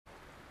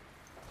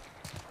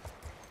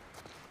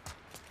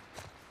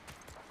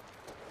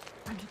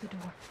the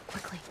door,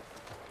 quickly.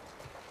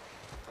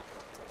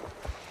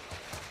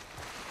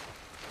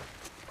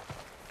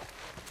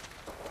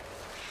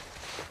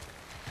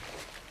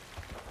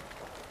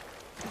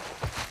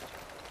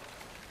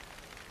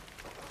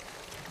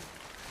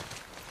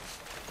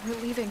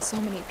 We're leaving so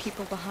many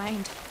people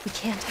behind. We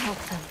can't help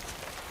them.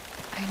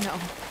 I know.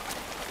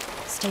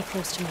 Stay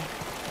close to me.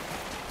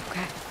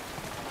 Okay.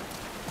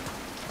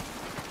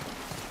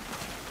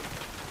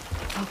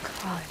 Oh,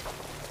 God.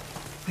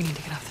 We need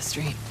to get off the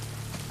street.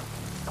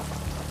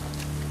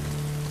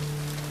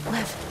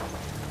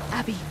 Lev.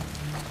 Abby.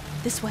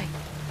 This way.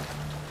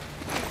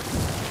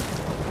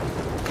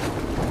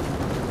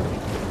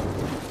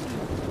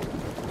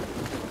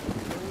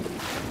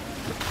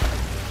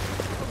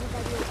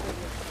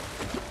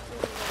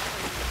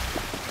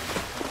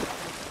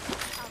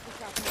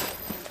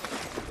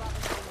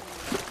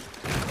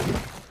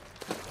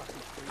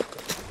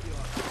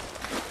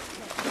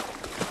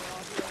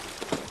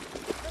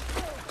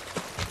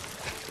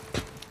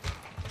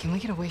 Can we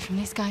get away from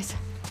these guys?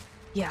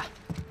 Yeah.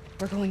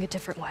 We're going a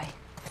different way.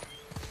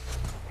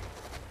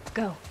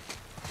 Go.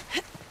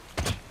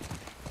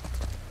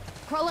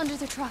 Crawl under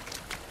the truck.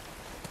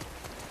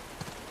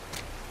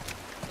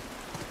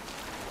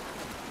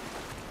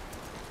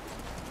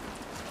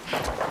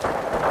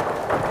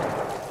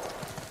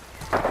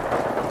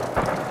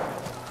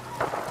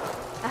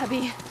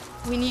 Abby,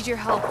 we need your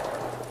help.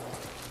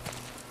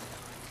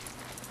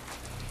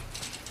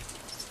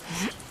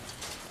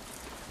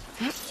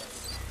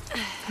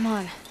 Come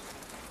on.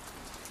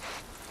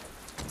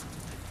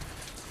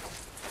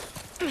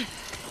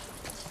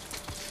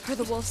 Are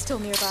the wolves still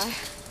nearby?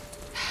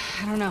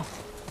 I don't know.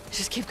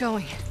 Just keep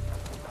going.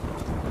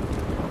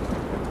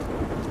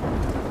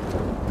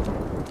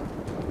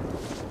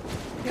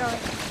 You're all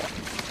right.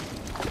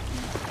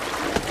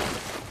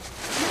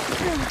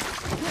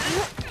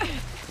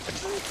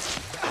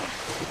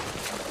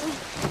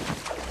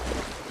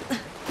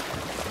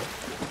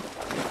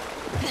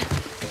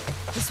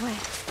 This way.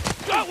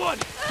 Got one!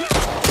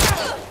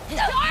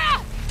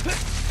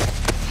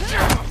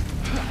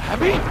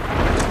 Abby?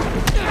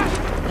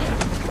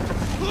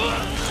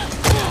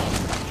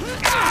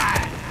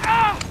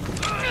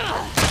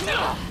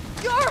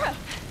 Yara!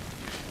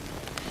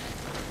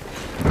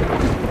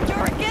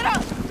 Yara, get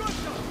up!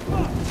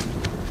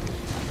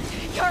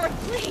 Yara,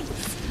 please!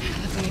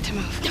 We need to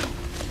move.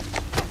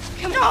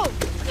 Come on!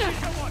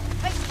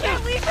 I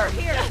can't leave her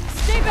here!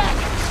 Stay back!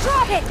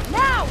 Drop it!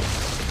 Now!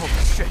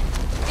 Holy shit!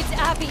 It's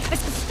Abby!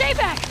 Stay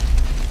back!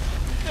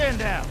 Stand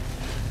down!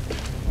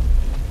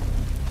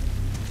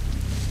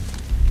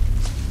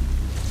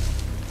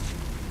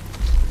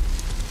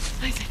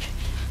 Isaac.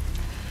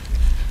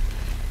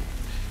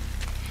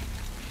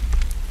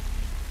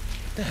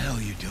 What the hell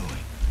are you doing?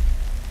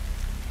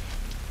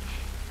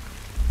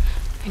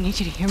 I need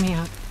you to hear me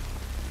out.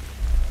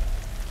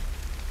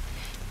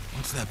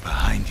 What's that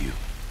behind you?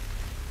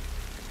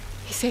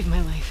 He saved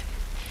my life.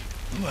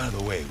 Move out of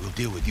the way. We'll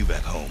deal with you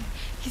back home.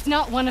 He's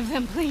not one of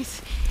them,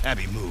 please.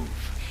 Abby, move.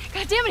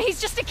 God damn it, he's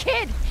just a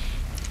kid!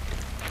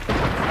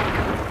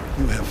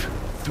 You have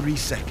 3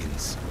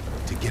 seconds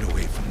to get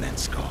away from that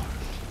scar.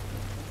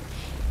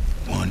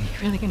 1, You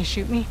really gonna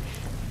shoot me?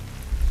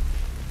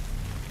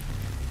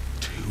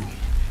 2.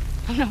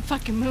 I'm not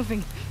fucking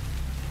moving.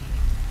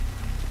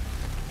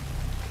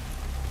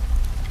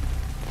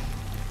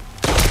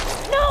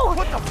 No!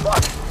 What the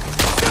fuck?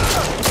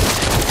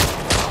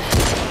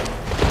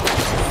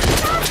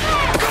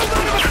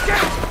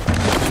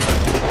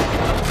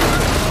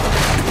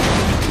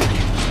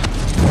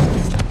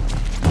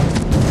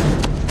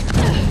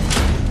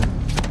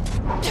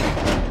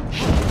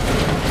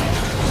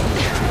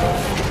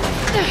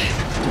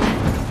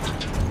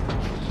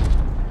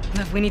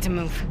 Lev, we need to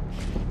move.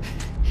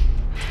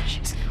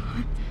 She's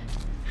gone.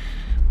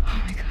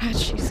 Oh my God,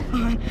 she's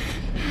gone.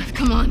 Lev,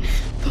 come on.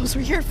 Those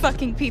were your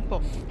fucking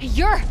people.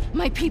 You're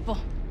my people.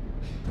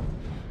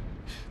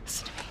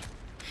 Listen to me.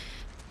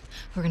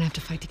 We're gonna have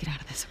to fight to get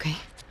out of this, okay?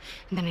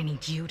 And then I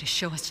need you to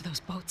show us to those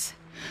boats.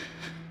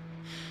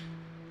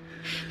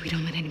 We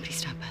don't let anybody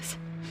stop us.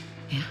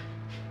 Yeah?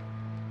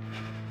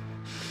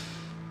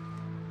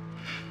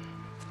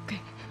 Okay.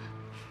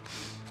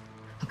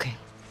 Okay.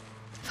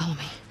 Follow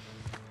me.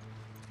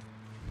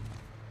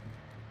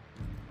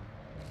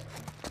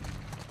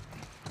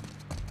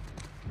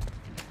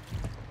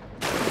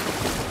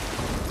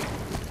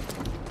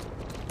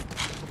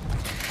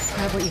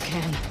 Grab what you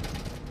can.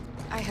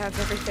 I have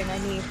everything I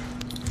need.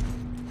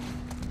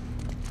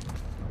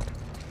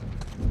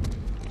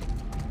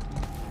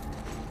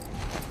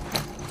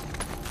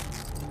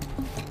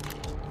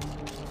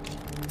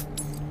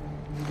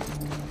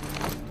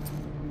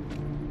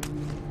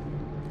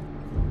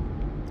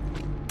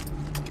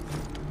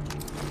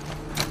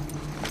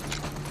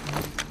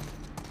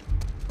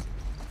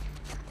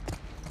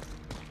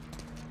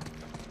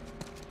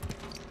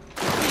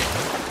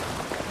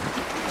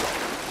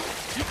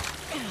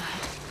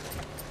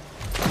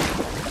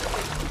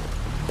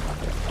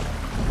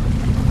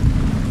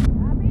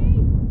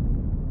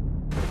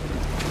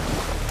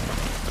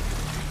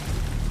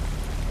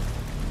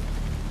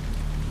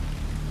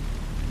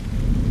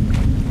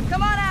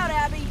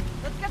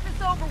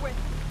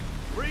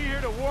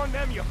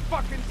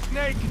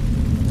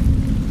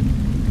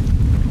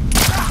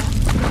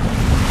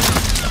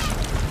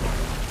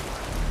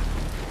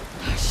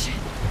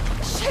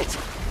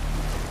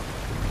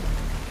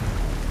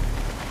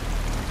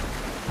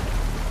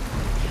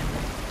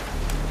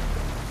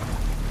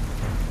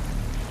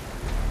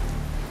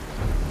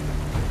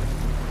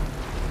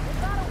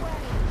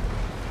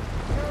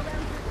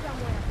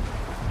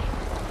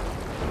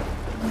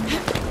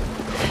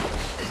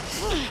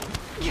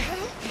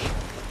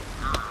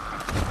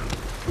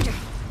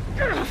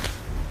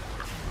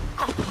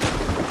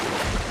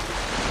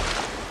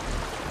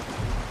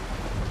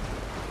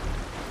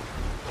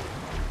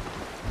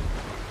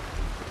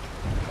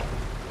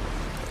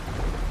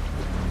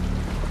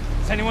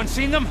 anyone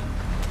seen them?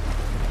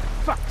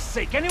 Fuck's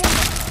sake, anyone?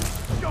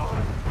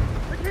 God!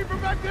 They came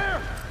from back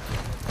there!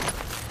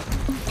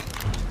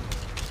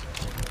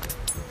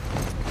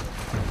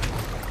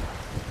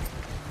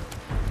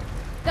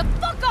 The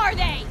fuck are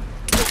they?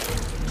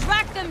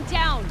 Track them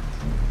down!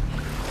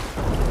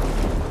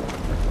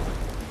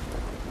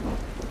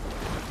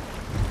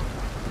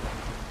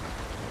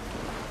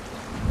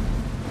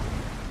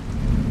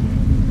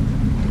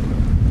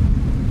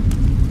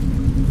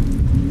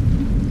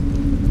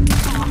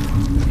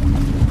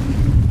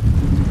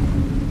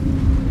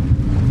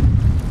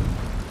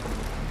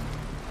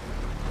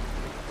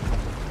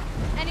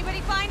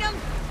 Anybody find them?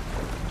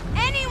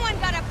 Anyone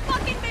got a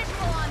fucking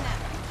visual on them?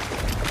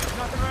 There's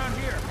nothing around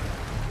here.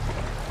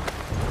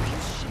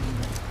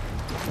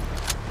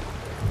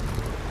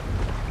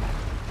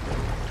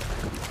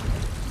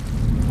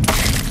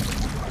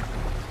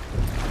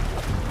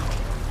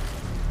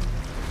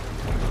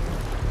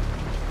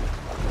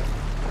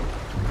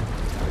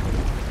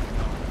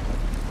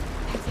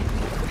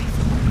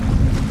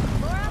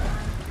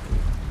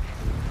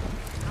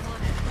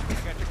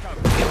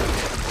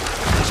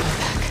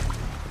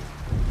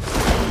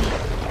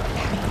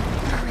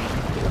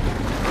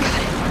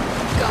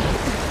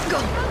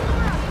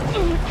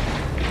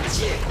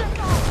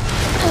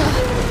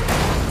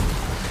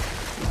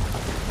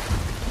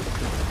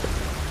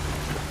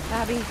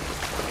 Abby, you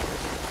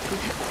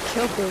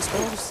killed those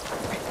wolves.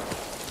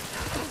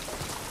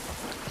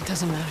 It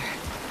doesn't matter.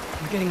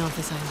 We're getting off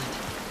this island.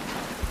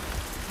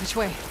 Which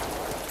way?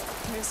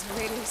 There's a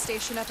radio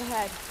station up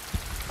ahead.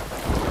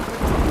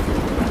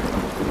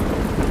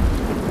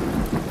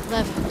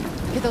 Lev,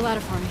 get the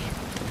ladder for me.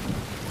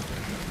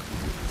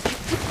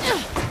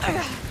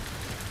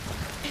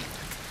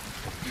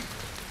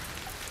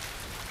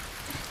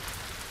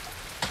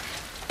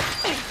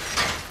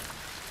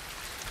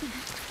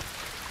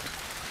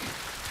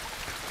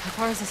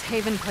 How far is this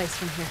Haven place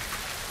from here?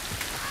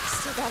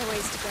 Still got a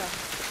ways to go.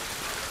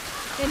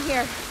 In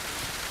here.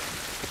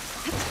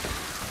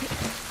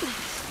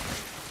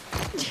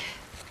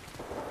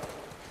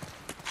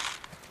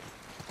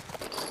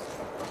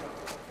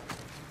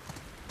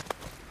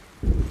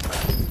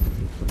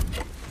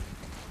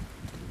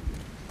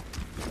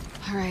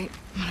 All right,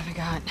 what have I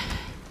got?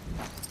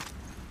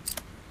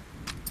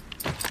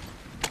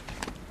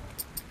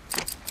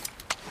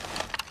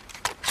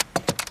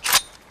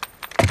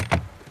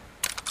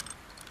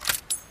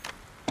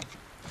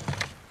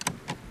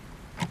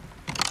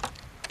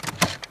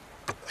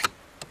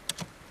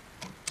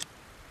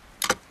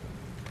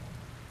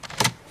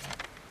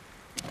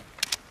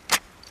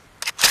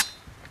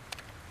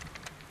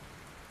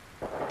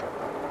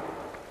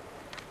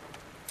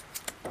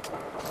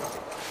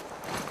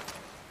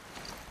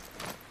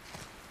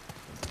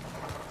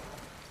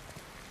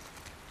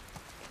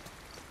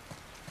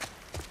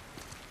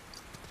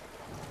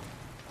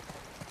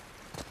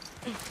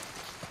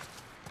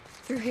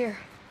 Through here.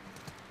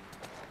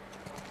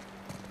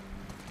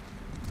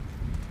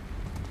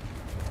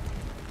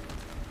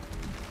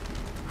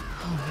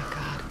 Oh my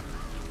god.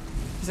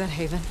 Is that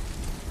Haven?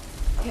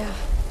 Yeah.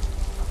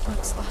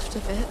 What's left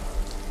of it.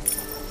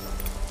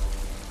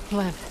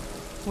 Lev,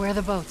 where are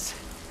the boats?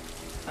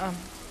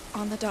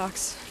 On the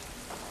docks.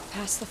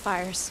 Past the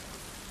fires.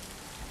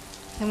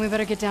 Then we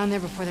better get down there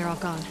before they're all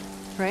gone,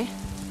 right?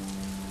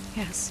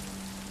 Yes.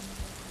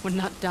 We're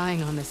not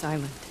dying on this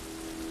island.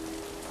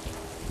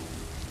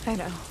 I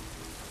know.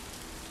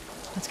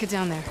 Let's get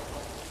down there.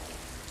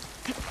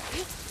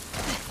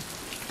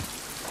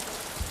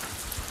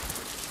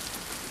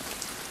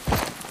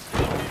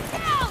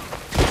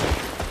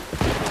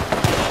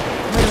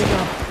 Where do we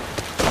go?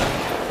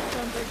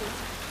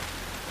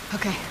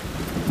 Okay.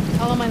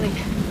 Follow my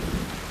lead.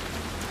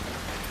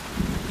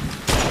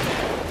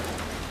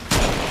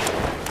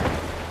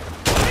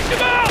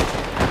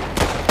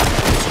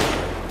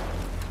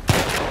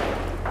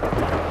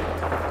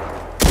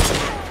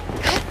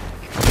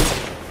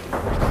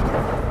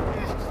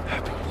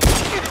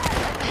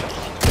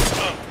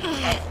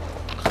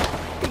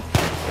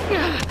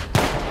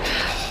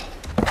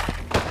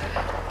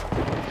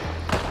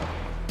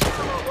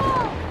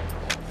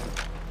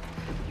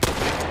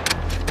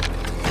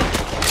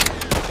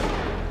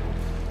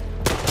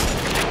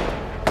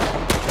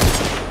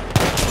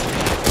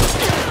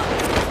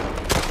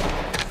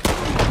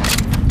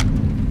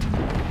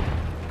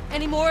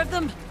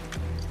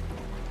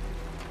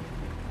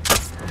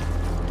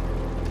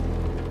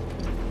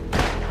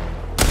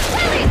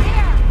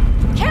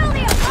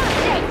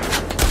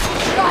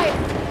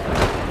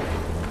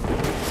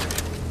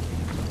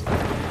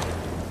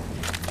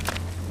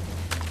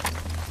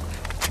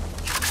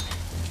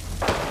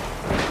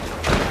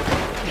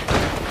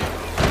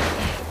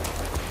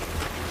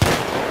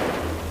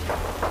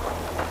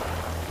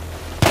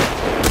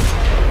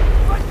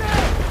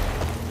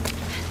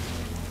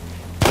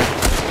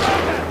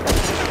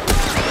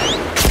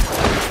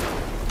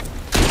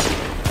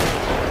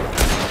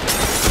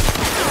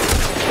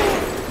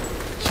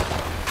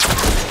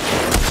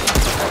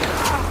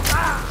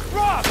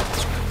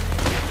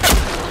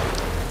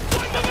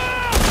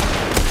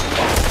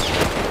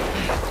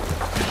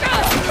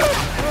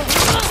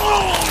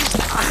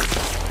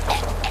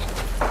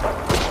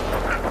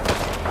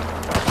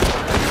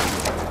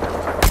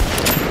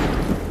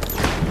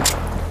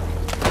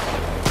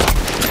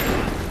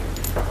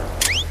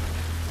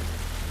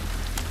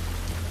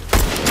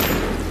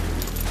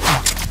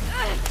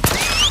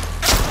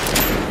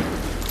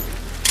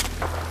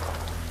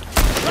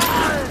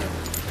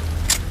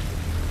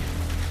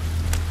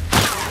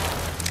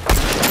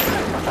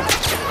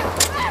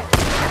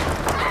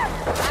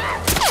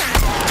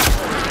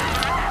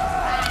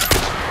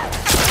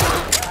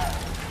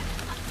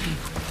 Right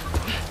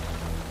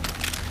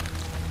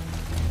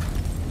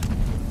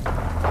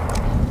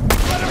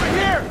over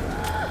here!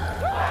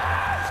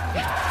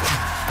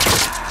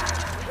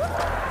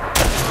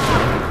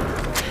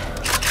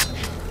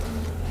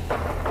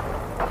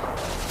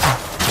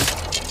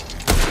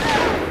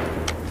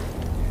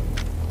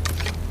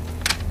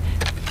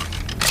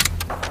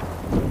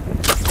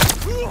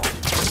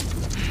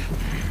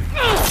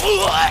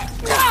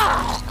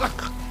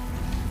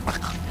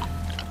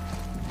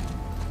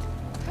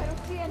 I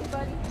don't see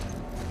anybody.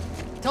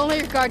 Don't let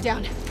your guard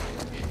down.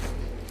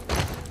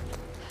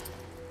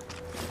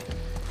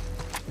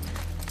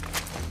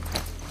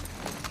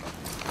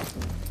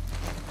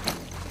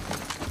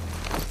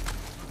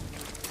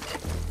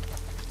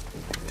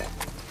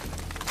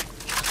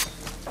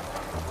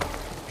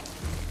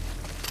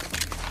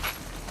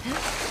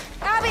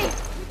 Abby!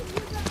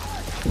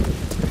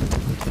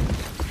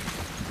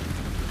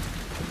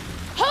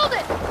 Hold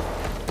it!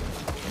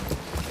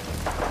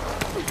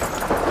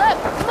 Lev,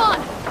 come on!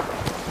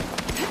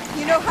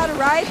 You know how to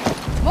ride?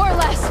 More or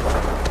less.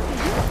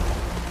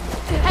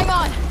 Hang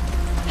on.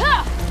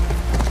 Ha!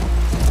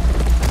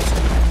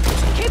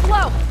 Keep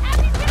low.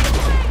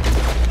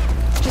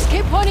 Just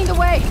keep pointing the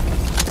way.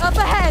 Up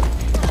ahead!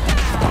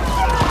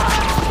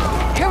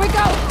 Here we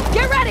go.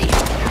 Get ready.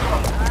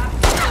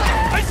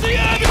 I see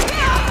Abby!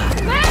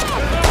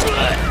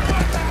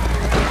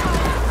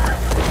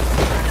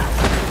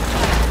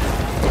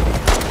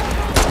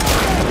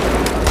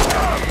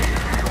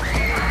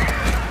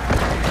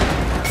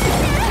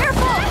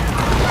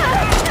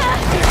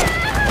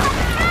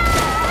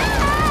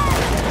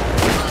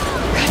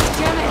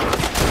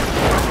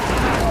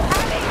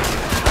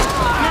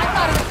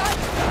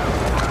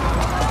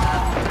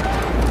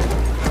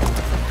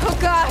 Oh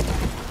God!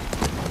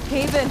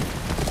 Haven.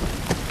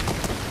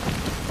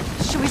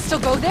 Should we still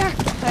go there?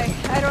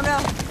 I don't know.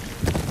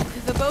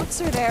 The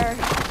boats are there.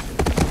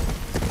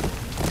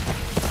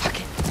 Fuck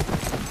it.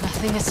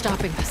 Nothing is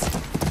stopping us.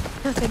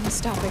 Nothing is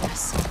stopping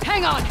us.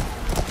 Hang on.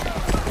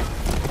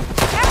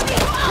 Abby!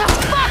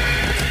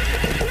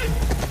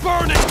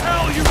 Burn in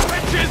hell, you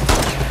bitches!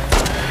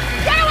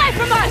 Get away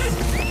from us!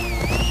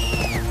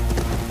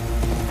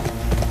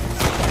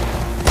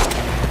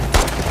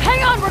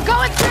 Hang on, we're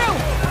going through!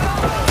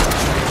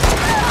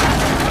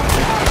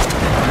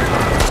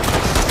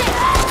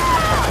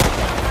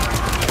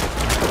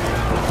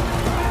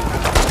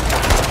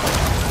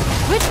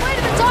 Which way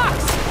to the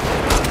docks?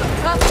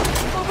 Up,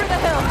 over the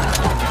hill.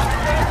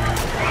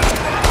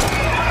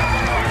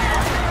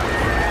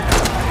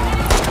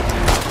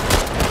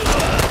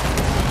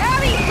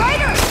 Abby,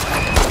 Ryder!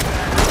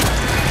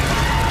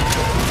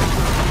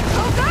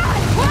 Oh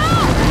God!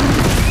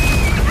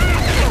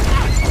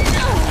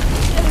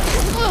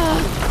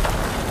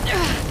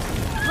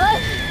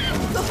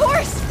 Lev, The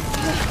horse!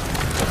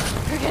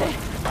 forget it.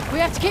 We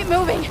have to keep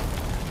moving.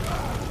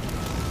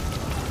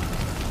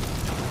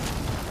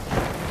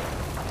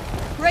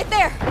 Right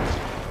there!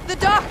 The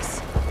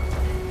docks!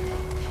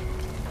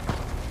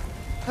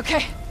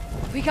 Okay,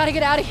 we gotta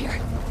get out of here.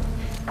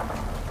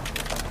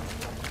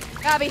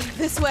 Abby,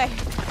 this way.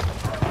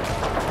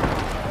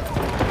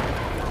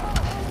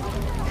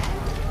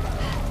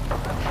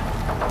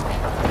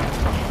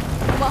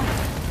 Come on.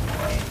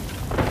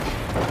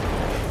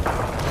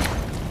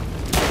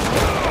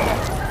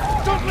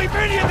 Don't leave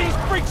any of these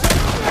freaks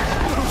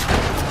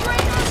alone!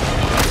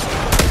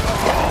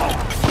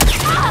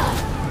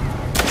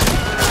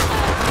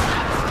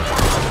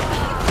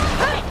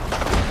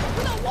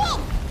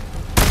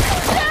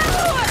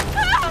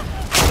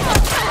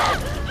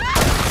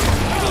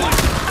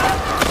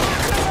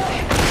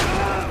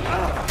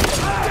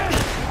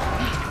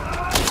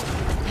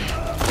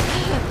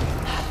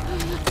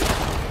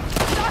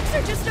 Docks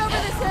are just over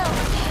this hill.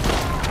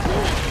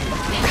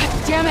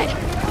 God damn it!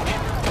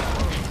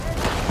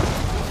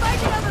 We'll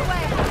find another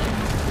way.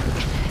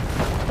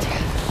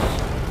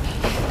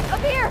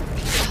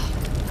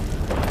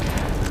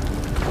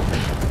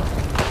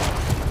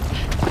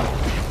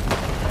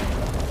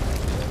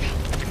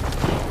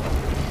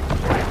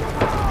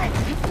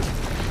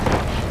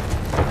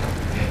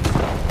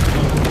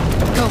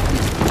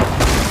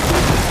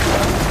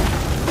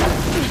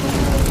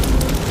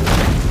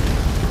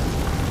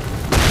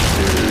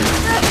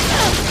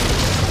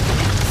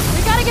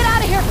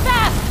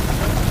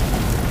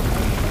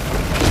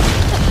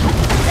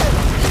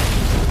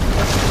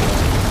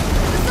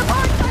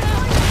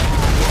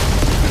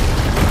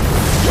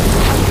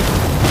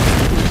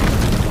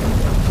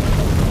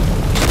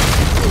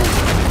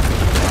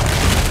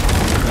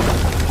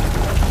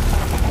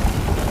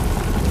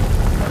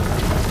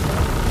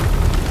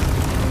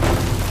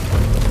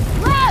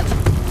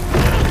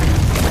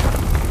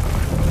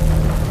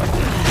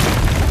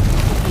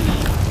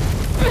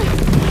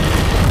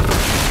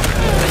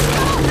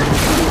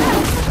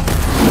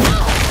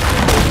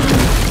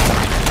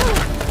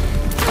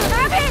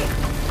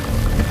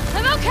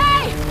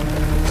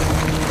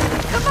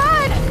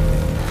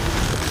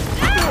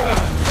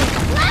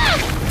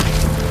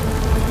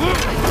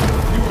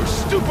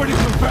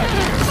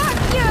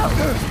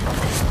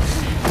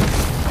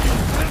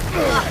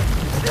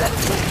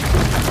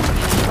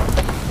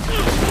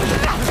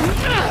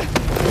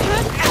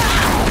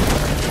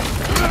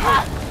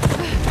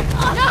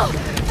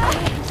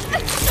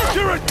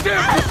 You're a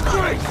damn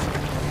disgrace!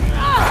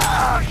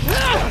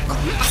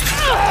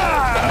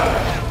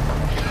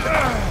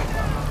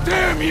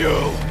 Damn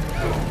you!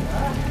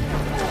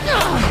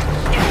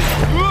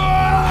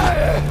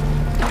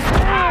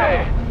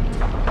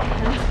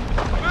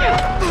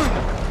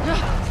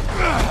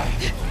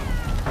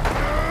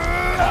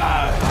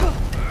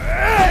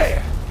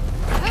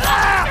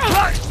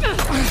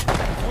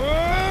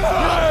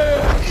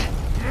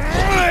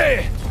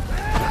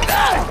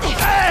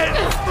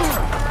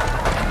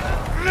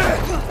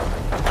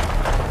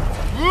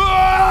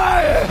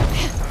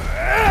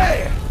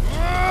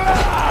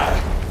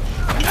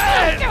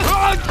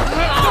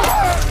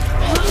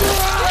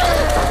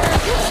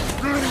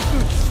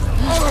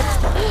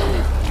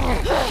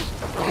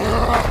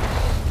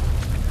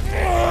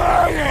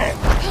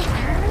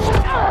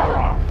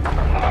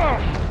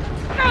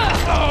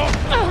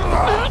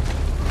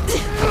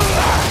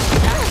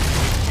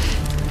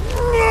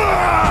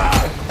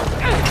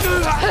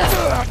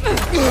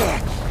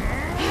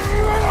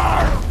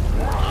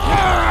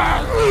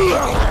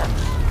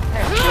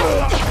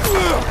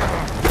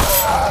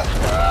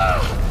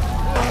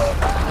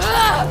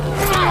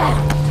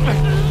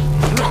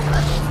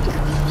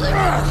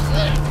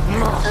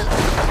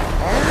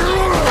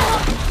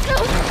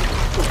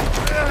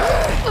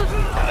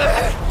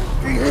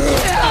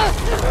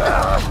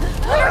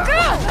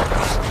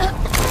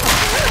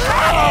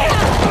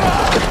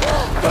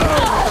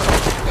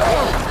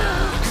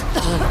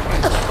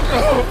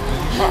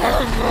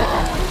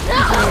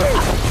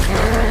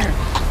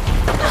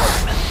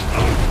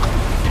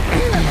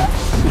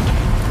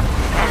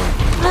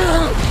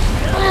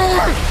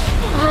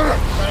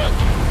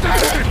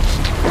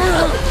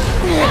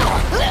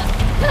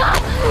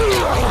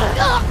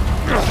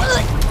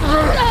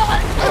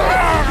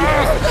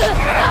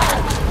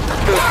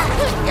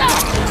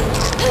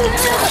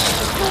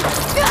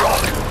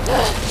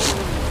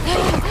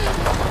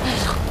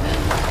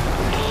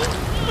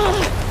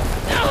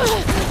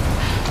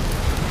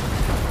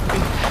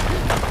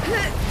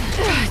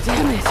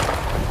 Damn it!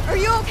 Are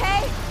you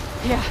okay?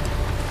 Yeah.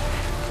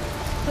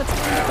 Let's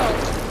find the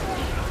boat.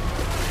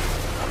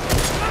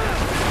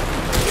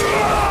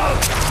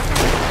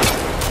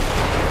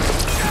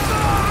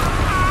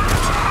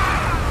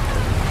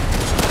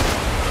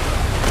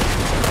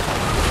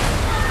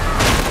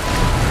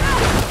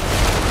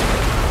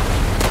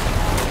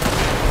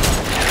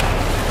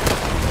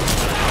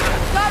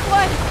 Got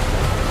one!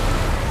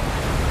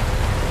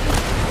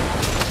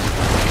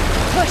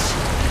 Push!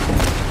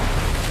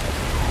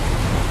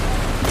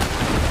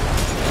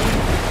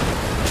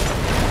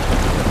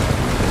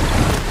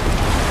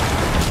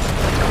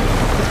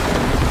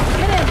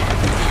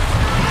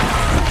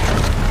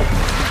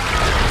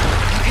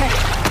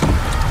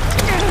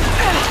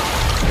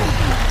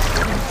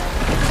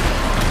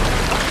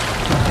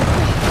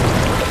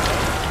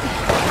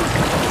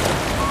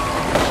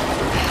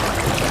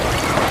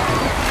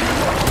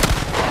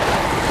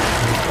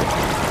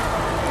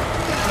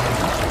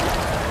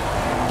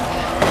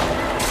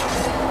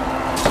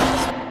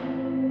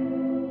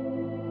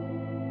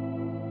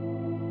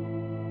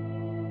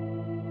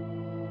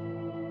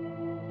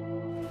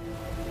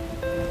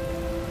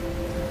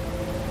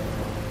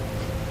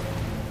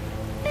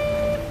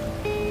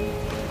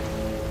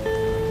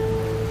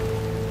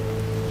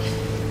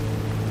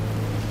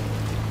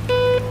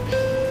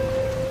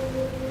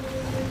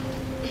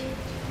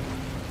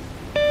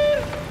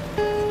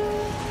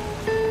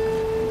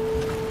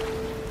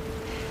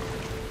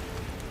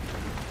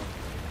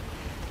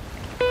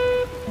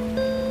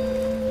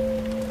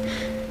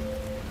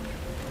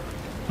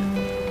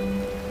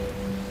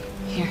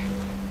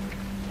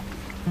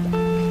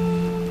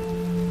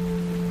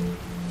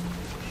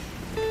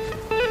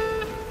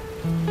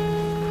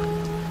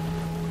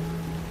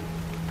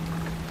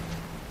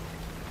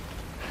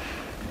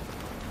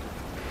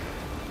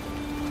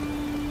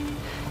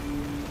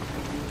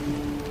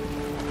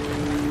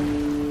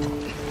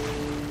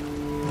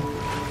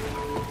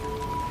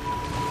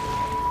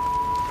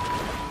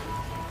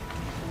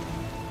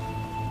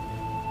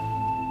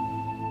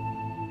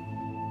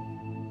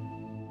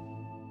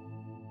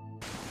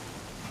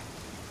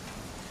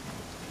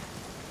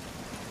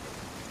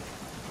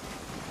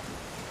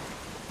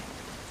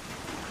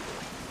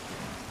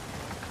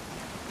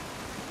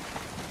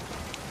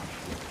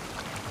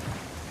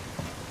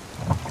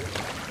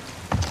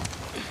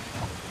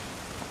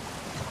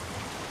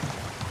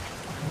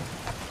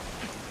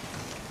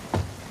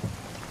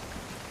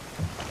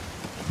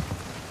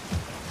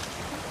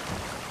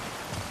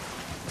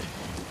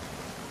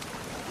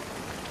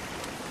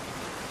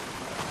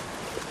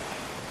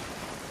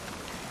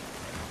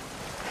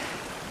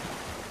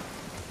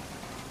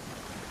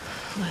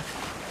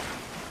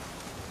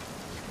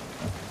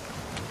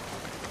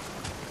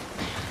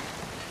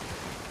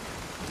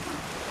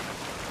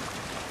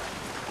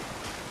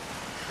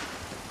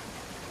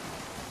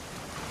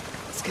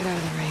 Let's get out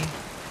of the rain.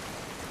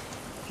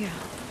 Yeah.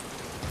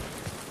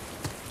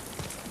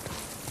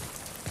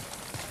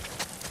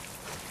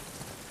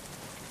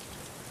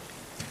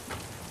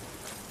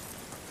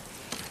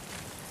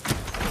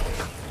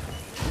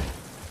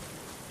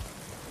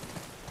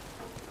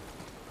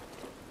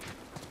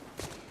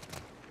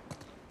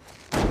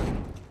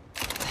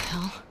 What the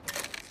hell?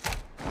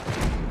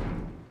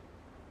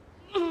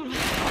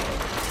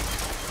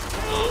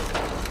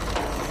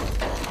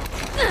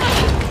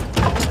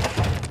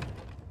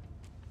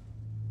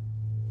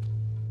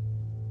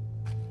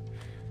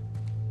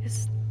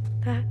 Is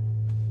that...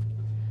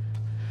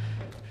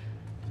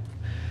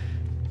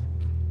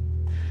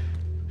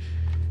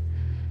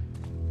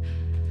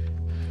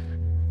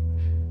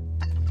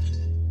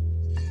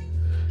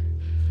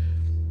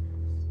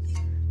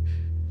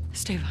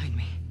 Stay behind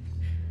me.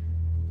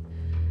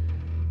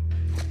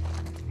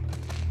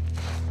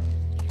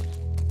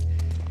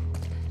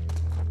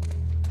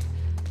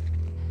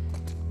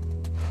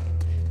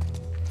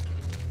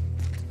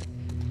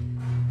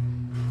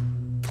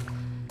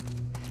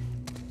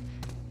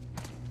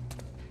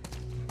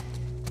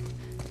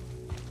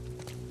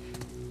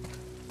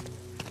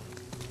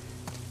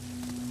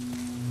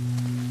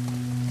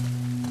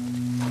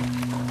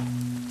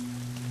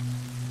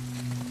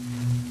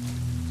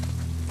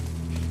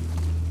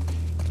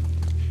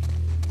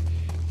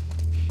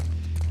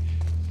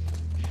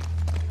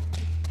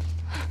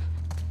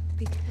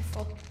 Be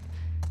careful.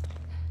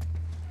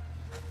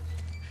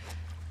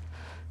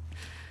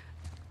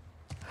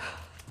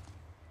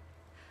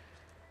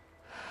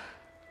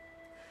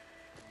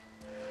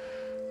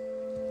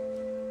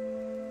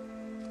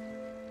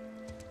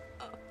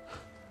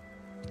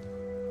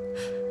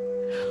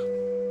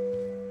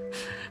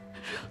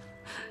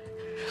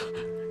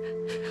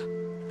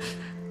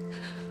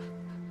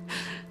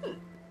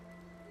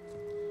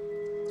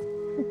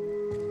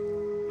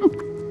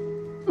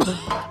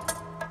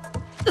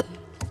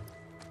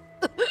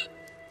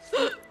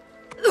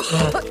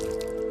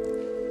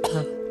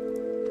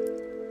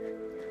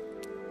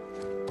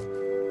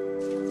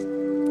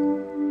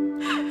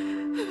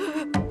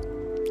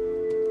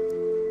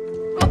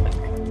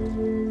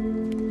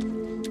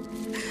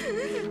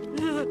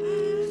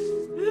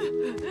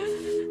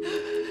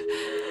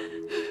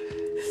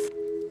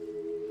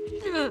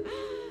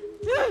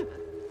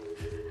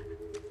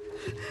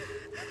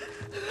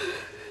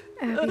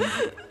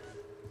 Abby.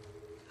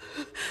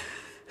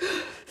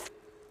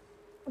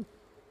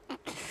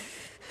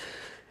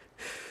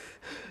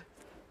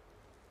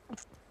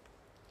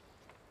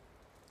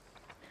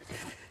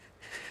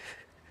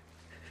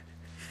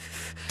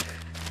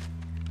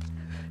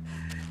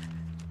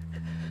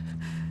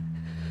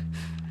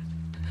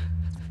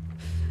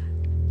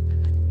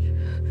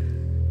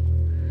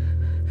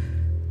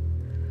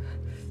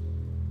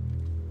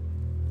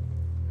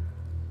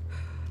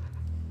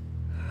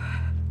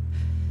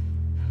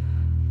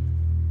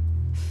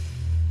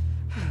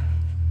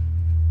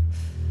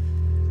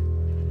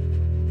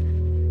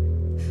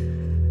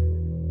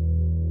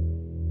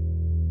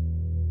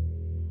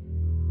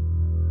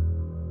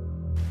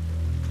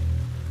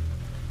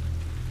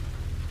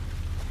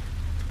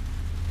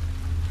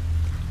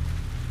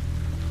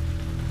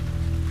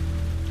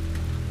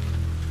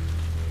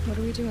 What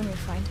do we do when we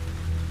find him?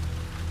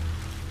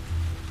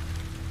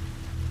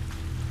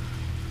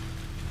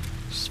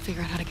 Just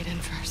figure out how to get in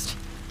first.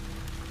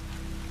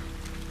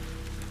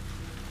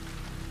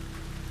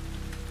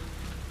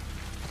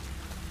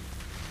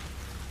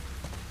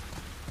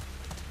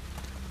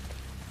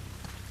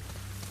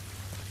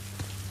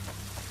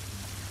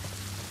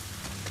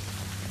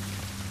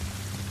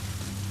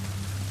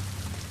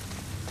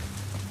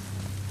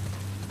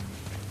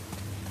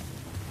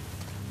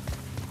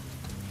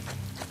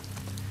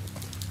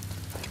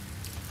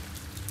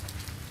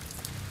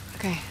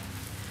 Okay,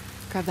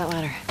 grab that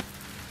ladder.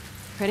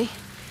 Ready?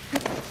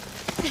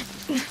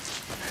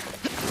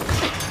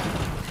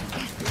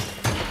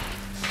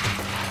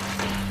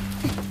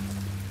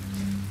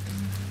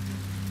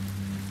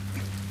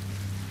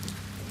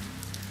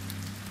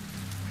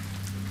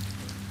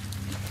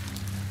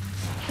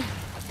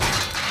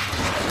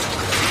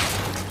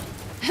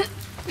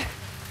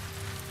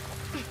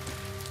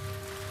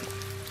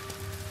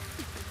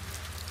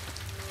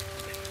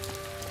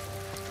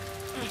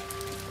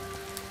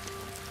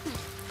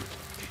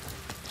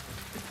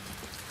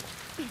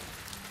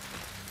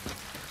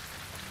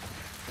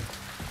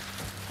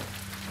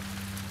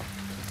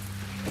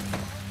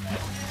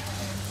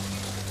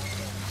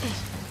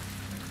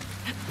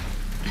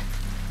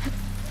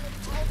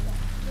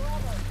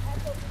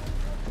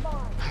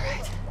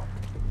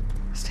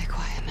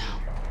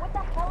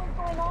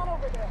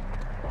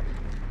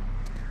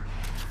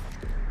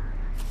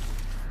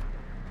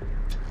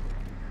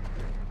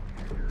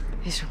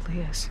 These are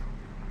Leah's.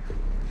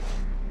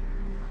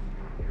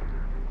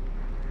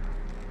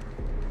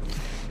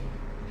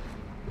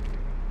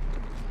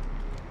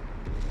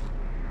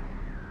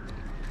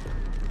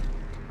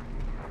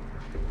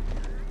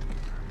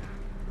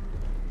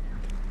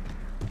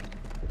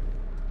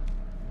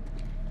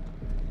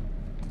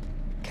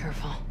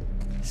 Careful.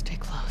 Stay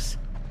close.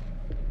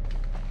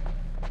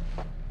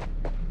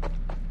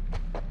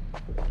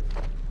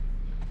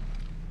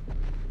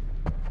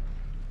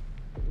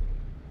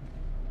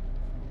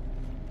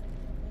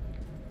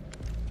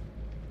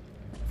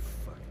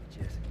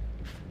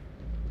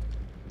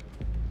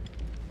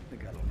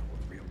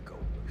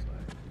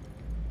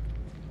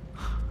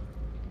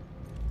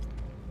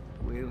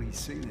 you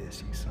see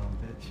this, you son of a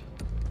bitch.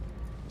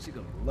 She's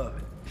gonna love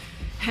it.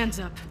 Hands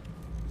up.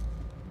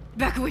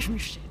 Back away from your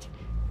shit.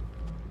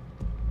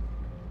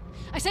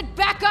 I said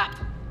back up!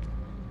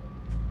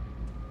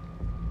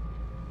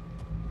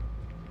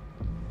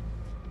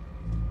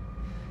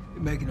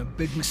 You're making a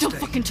big mistake. Don't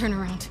fucking turn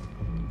around.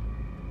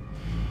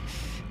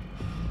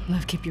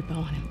 Lev, keep your bow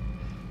on him.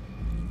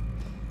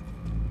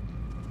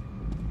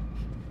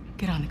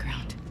 Get on the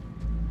ground.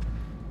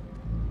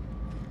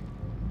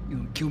 You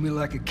gonna kill me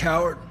like a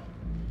coward?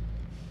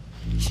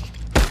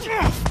 You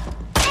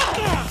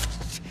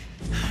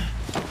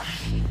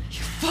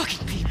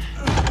fucking people.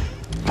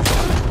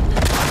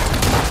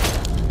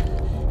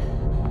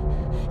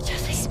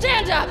 Jesse,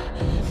 stand up!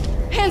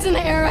 Hands in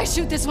the air, I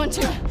shoot this one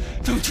too.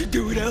 Don't you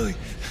do it, Ellie.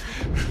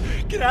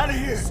 Get out of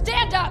here.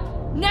 Stand up!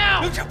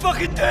 Now! Don't you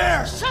fucking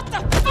dare! Shut the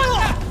fuck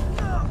up!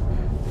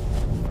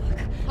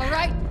 All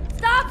right?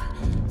 Stop!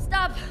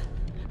 Stop!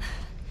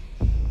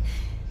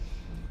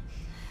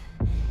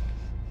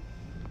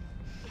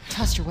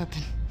 Toss your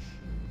weapon.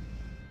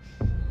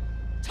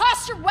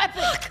 Toss your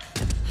weapon!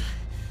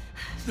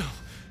 No.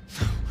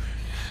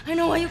 I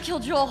know why you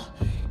killed Joel.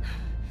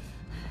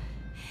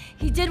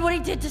 He did what he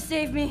did to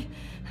save me.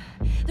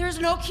 There is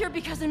no cure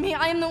because of me.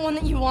 I am the one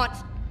that you want.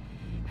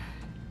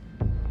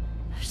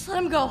 Just let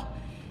him go.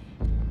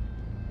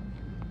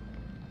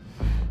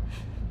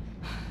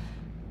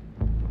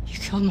 You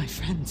killed my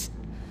friends.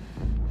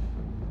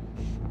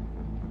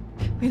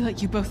 We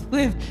let you both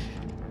live.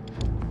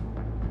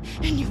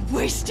 And you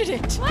wasted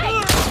it.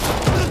 Wait!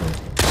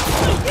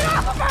 Get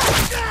off of her!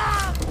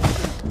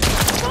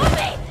 Move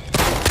me!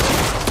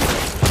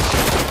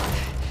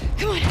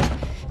 Come on.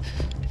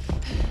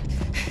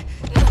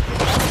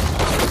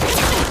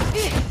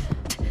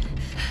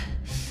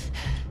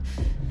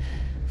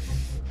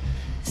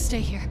 Stay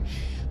here.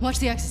 Watch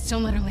the exits.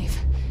 Don't let her leave.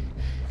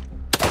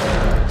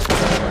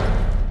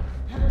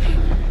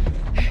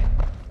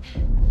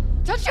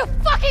 Don't you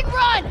fucking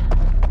run!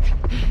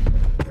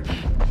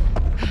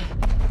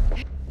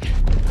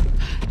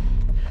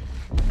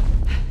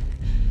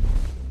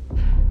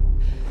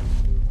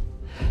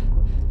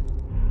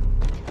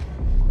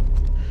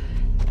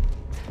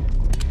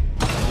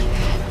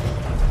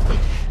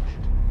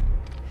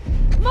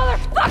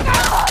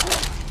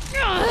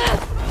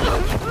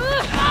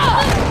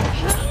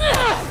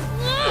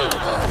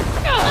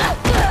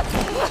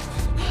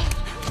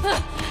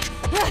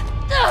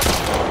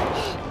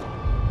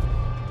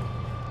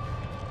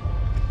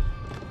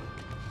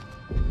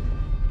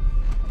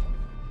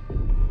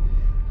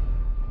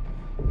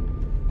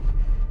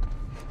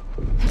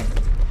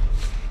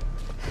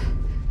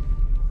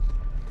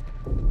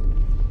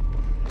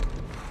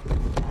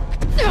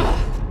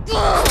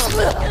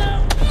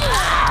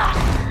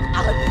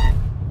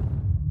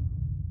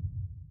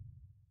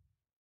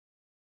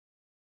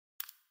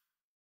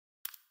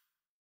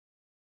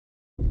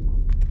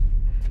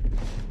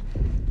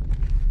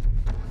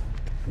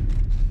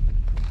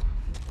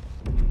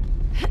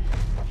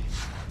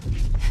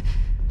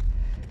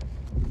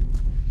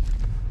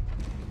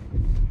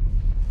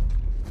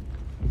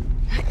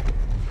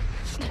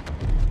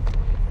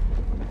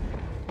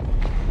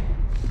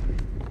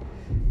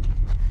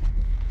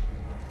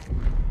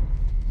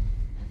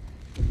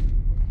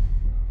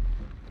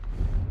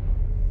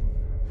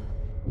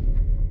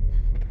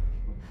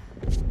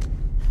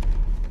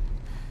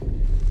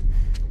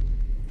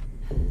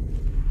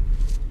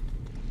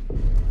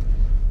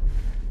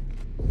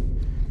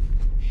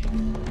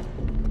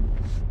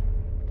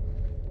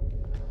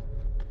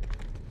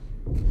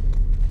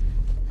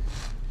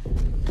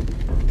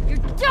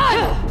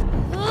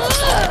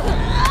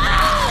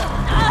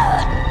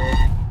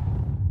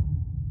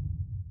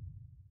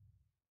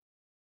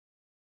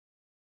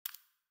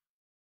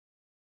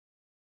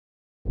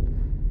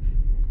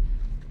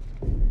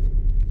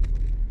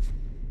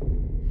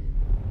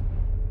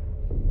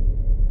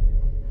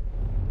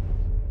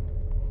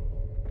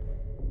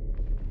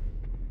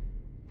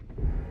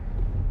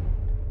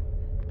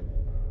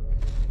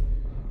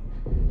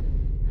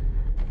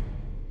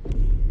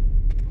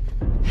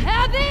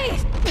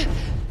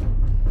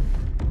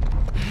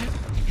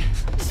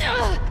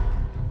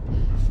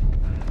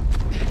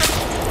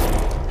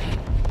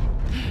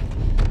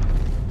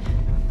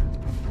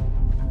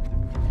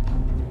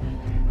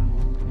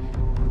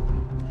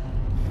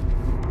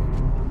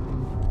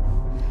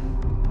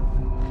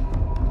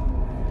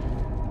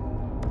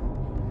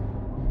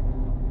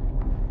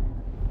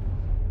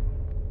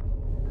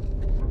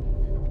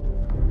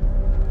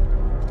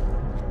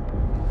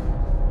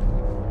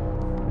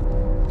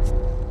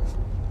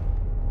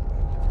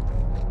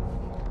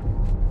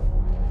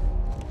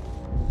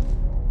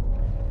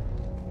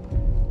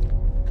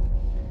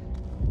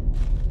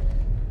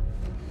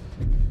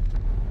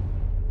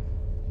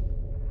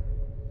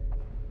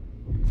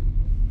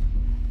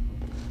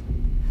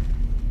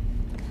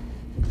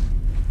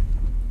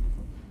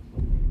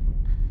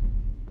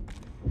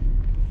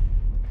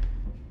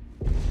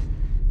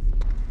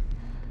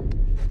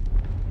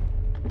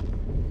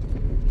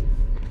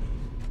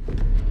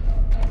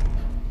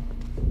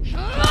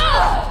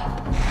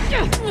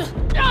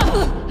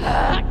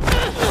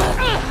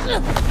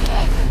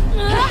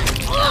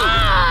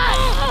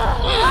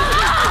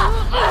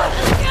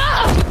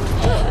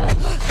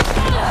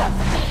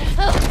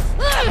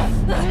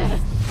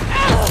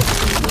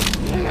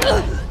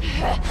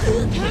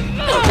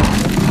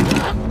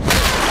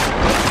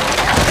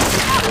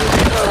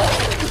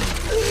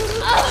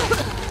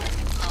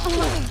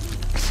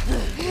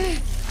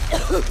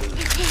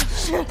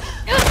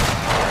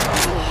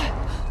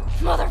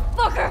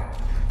 Motherfucker!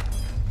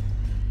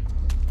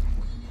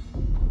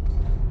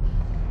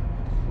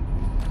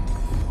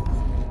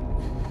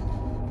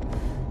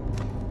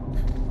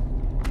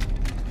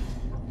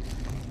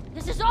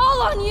 This is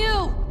all on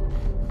you!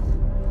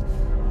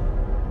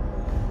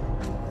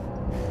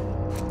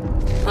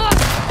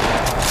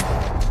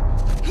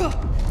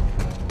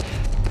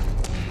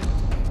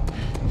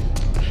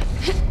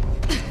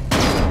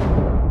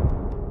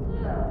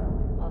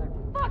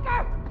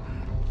 Motherfucker!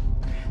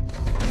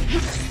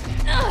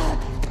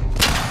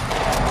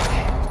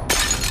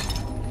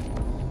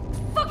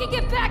 Fucking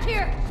get back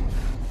here!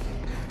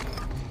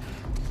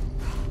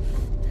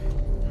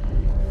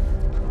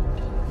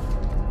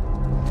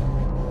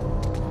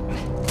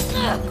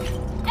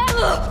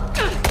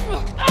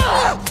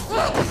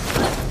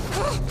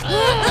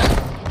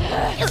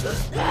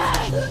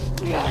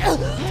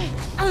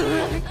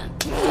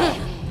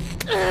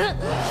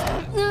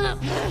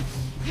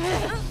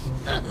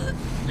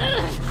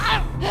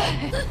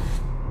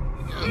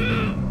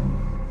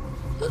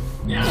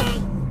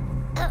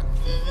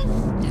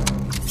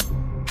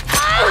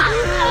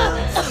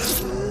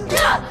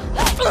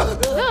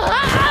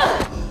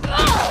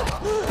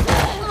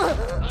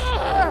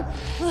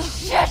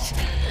 Shit!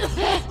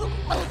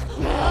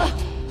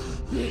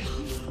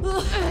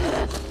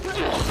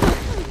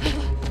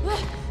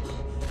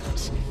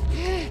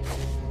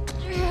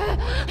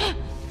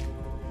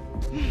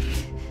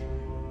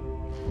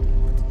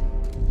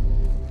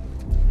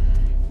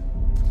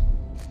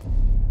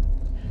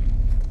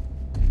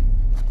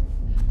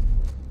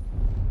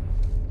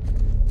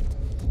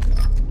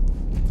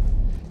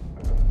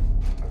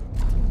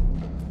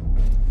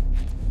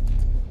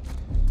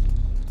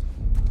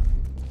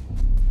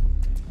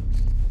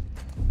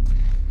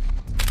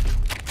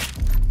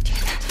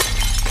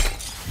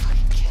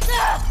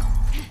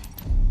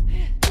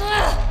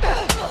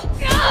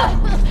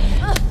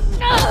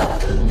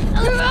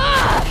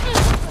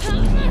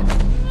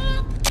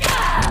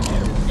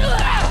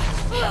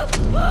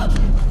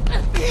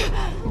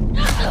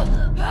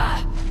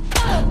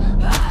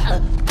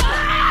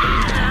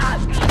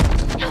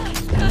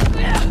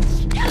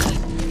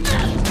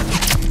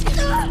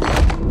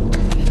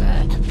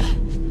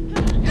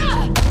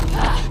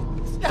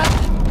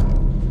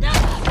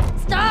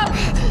 Stop!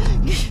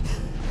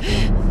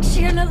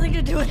 She had nothing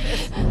to do with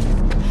this.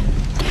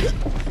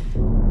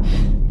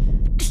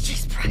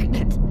 She's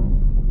pregnant.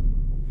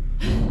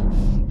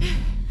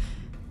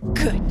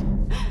 Good.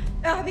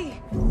 Abby!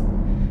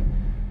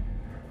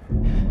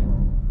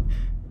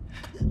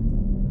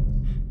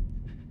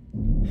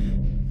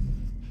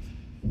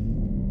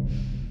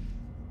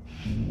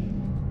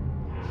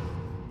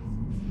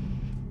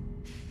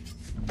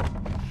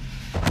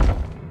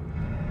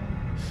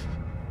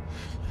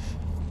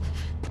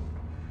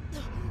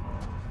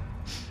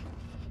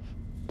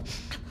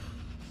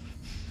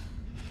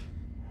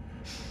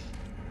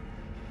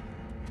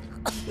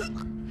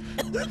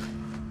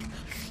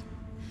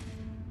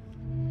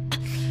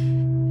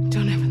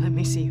 Don't ever let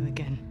me see you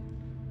again.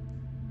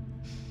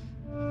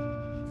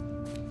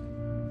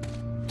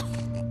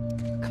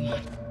 Come on.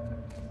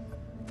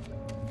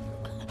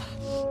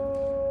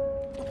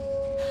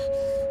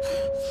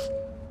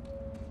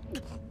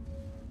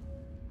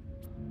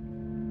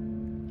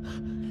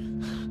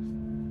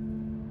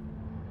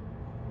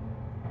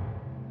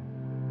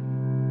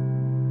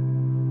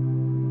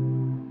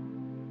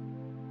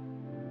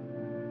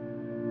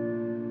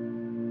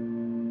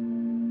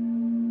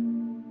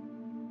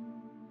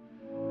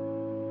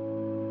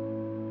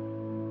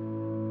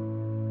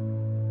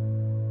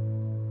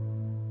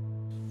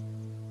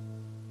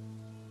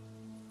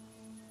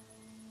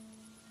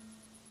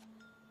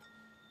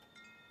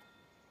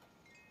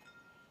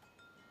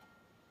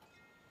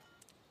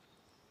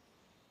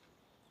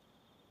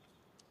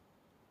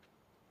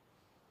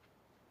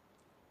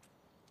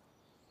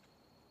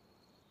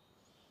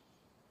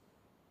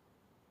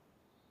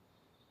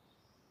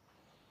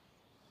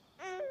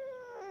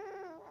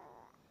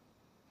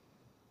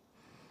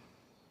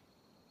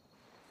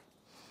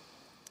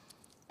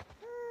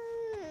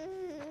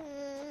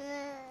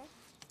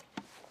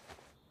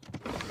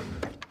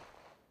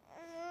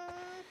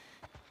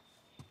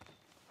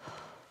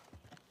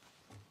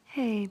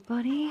 Hey,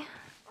 buddy.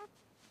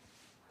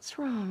 What's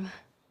wrong?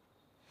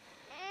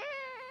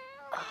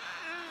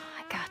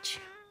 I got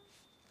you.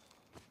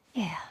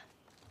 Yeah,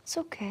 it's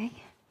okay.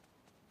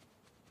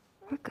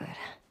 We're good.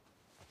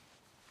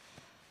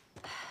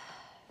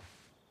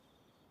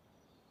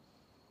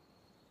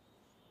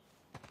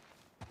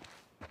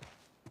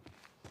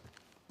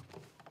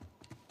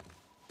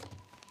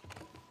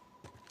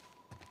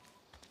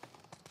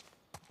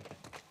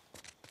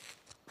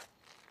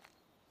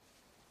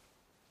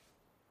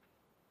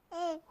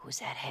 Who's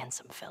that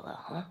handsome fella,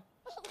 huh?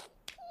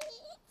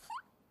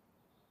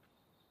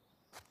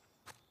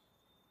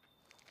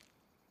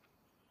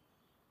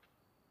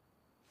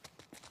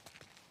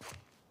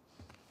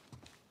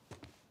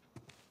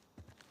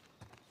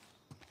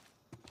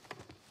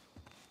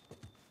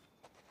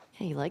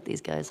 Hey, you like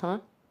these guys, huh?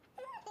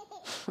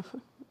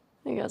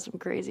 They got some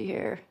crazy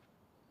hair.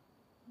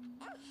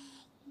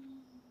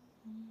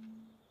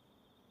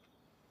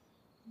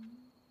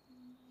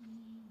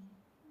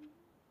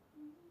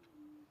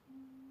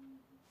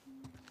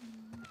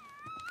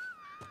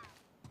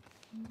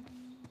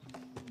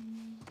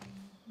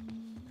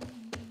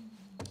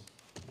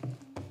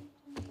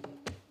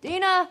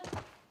 Dina!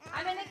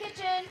 I'm in the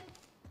kitchen.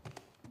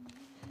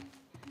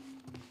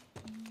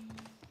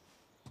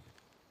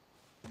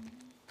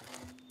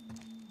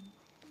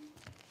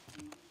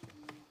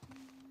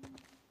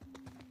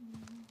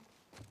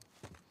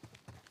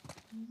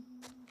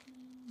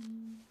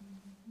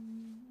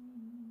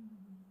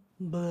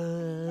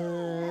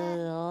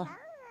 Buh.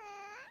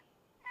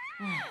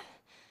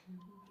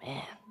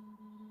 Man,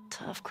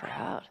 tough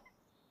crowd.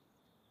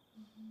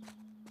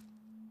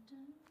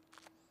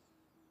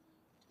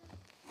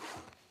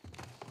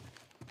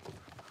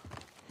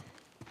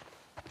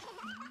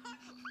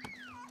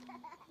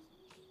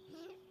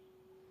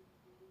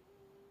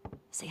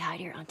 Say hi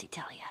to your Auntie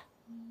Talia.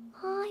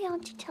 Hi,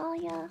 Auntie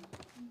Talia.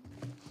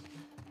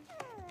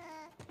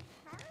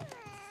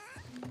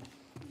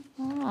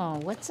 Oh,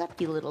 what's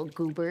up, you little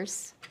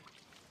goobers?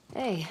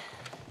 Hey,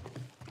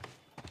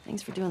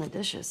 thanks for doing the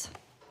dishes.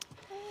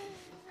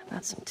 How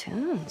about some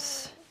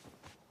tunes?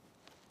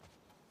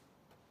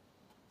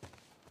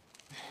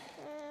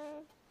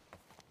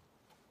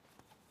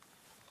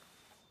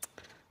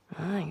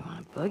 Ah, you want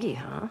a boogie,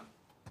 huh?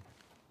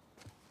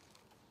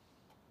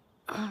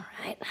 All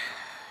right.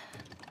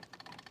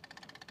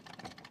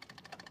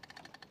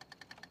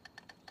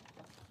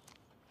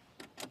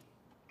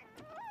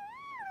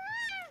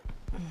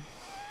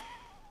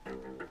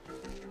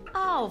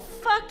 Oh,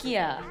 fuck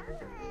yeah!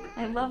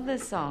 I love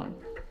this song.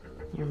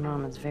 Your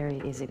mom is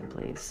very easy to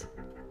please.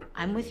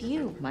 I'm with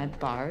you. My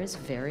bar is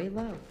very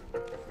low.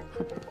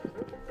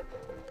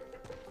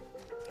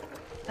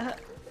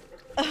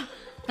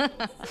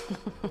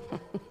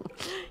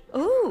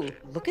 Ooh,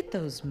 look at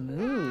those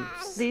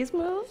moves. These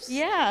moves?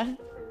 Yeah.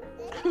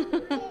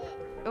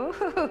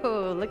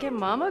 Ooh, look at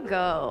Mama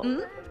go.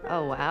 Mm?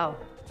 Oh, wow.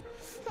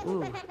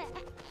 Ooh.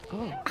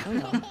 Oh,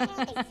 no.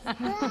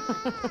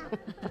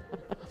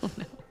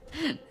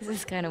 This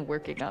is kind of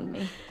working on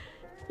me.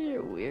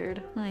 You're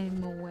weird.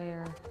 I'm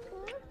aware.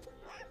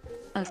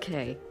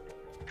 Okay.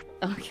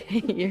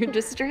 Okay, you're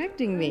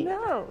distracting me.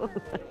 No.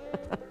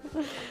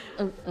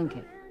 Oh,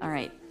 okay. All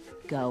right.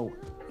 Go.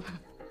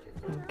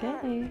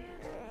 Okay.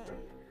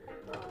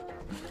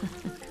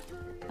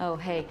 Oh,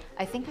 hey,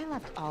 I think I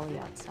left Ollie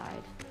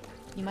outside.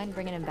 You mind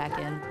bringing him back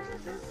in?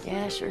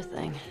 Yeah, sure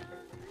thing.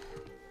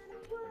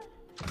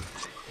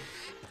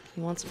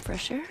 You want some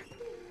fresh air?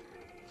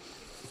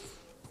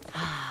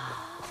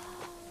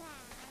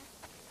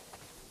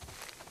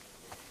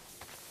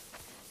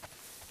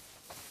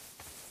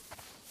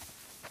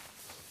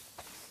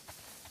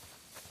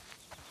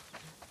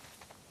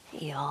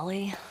 Hey,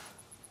 Ollie.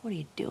 What are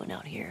you doing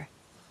out here?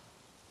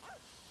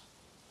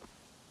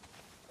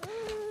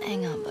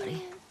 Hang on,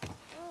 buddy.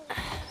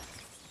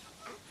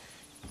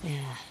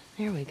 Yeah,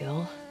 there we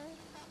go.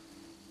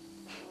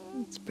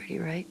 It's pretty,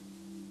 right?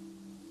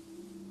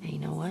 Hey, you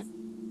know what?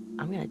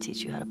 I'm gonna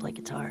teach you how to play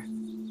guitar.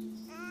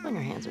 When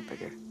your hands are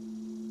bigger.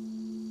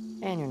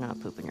 And you're not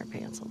pooping your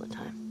pants all the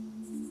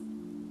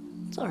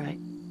time. It's all right.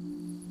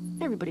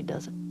 Everybody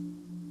does it.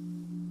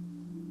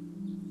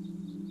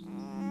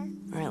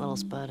 All right, little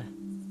spud.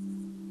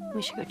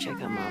 We should go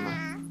check out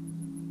Mama.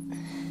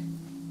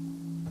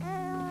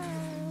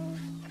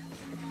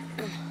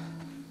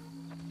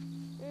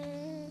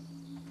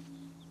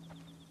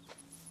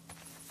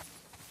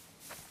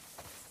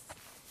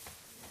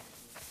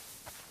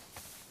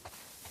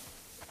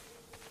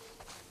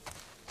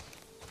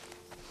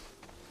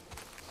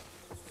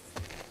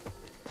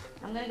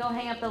 I'm gonna go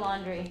hang up the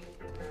laundry.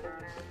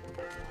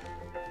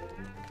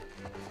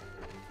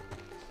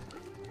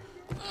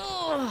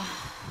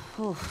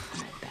 Oh,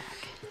 my back.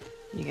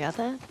 You got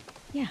that?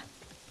 Yeah,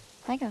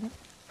 I got it.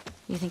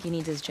 You think he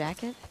needs his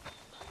jacket?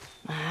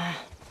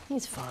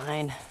 He's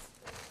fine.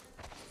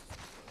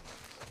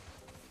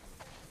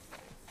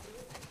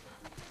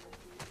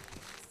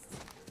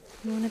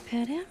 You want to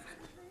pet him?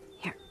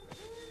 Here.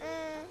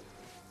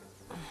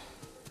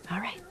 All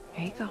right,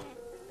 here you go.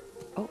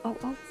 Oh, oh,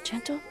 oh,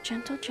 gentle,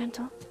 gentle,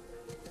 gentle.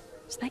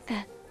 Just like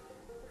that.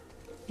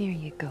 There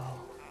you go.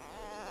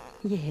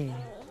 Yeah.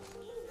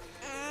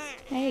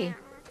 Hey,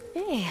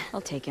 Hey,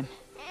 I'll take him.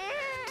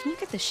 Can you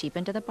get the sheep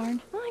into the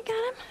barn? oh, I got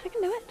him. I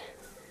can do it.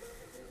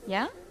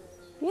 Yeah?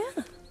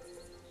 Yeah.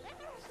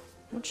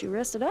 Once you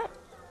rest it up.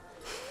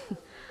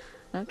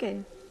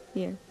 Okay,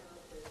 here.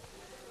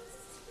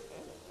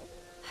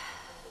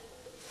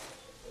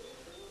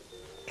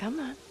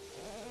 Come on.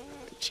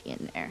 Put you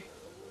in there.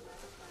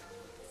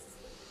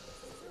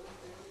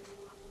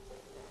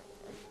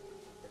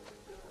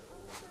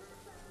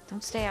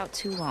 Don't stay out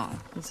too long.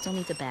 You still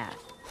need the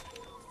bath.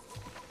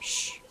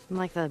 Shh. I'm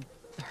like the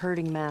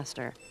herding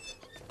master.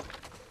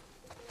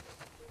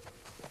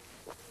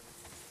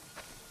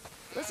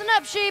 Listen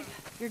up, sheep.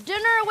 Your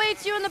dinner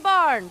awaits you in the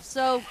barn,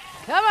 so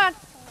come on.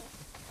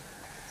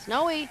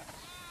 Snowy,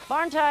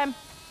 barn time.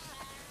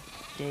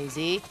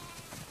 Daisy,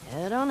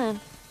 head on in.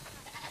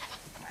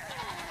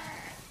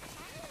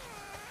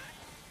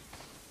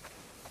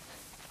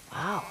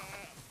 Wow,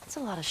 that's a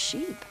lot of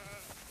sheep.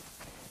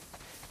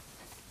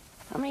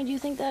 How many do you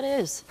think that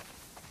is?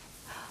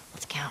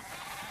 Let's count.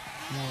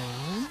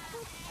 1,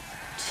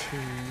 2.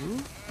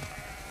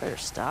 Better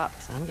stop,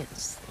 'cause I'm getting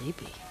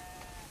sleepy.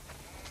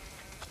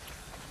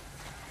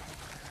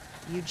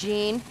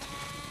 Eugene.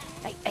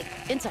 Hey,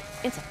 inside.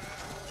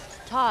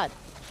 Todd,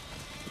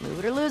 move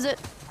it or lose it.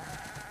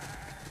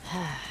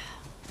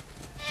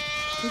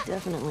 We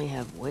definitely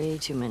have way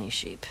too many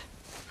sheep.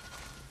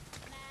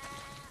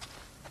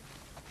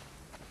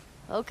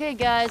 Okay,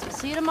 guys, we'll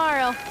see you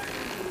tomorrow.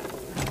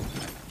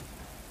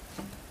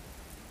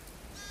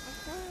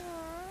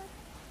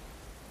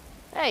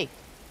 Hey,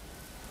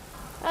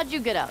 how'd you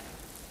get out?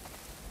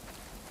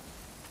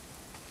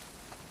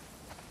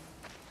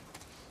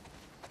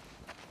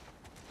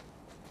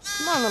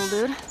 Come on, little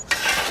dude.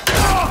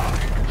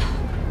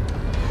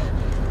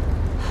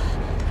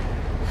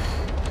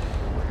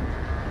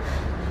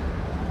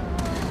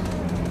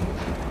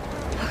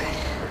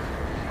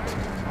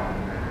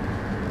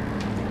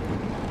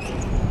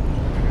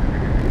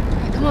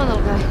 Come on,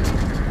 little guy.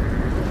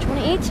 Do you want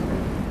to eat?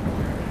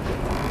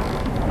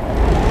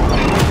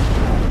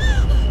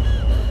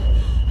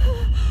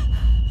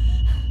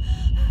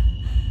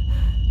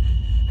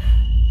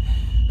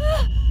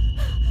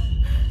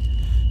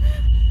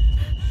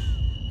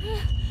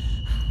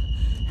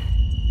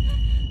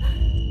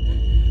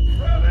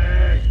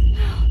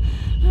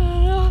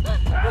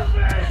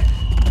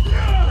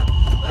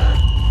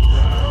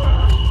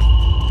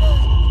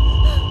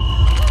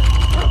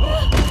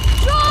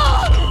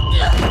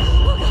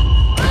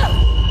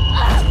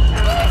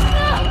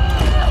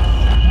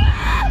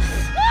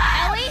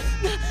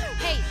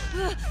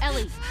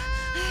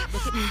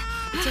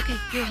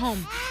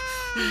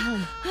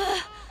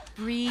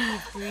 Breathe.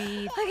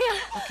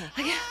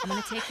 Okay, I'm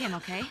gonna take him,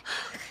 okay?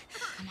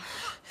 Come on.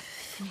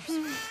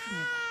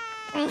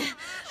 Come here.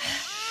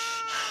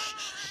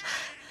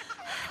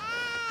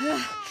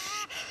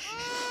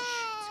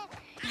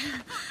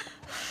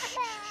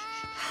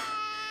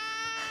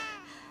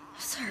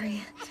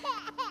 Sorry.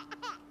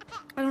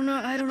 I don't know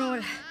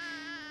what... I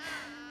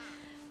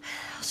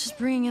was just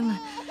bringing in the...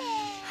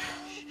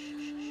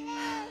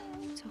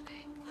 It's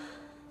okay.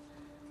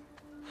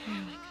 Here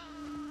we go.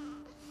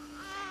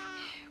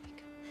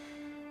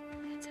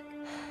 That's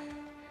okay.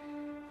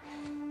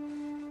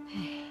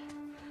 Hey.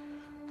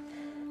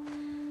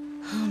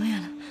 Oh,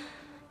 man.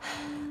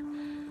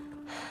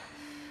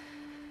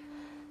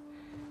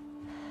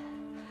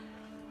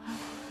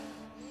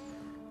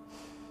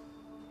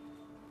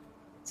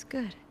 It's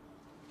good.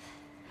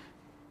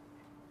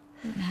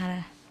 Haven't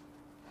had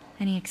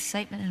any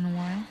excitement in a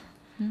while,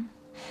 hmm?